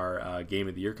some of our Game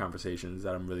of the Year conversations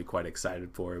that I'm really quite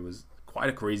excited for. It was quite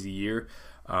a crazy year.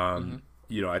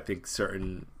 I think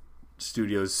certain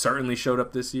studios certainly showed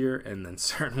up this year, and then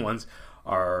certain ones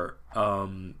are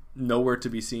nowhere to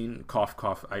be seen. Cough,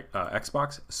 cough,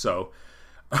 Xbox. So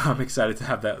I'm excited to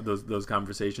have those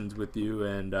conversations with you,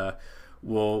 and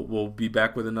we'll be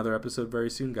back with another episode very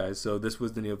soon, guys. So this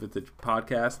was the Neil Vintage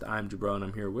Podcast. I'm Jabro, and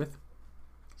I'm here with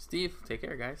Steve. Take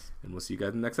care, guys. And we'll see you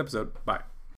guys in the next episode. Bye.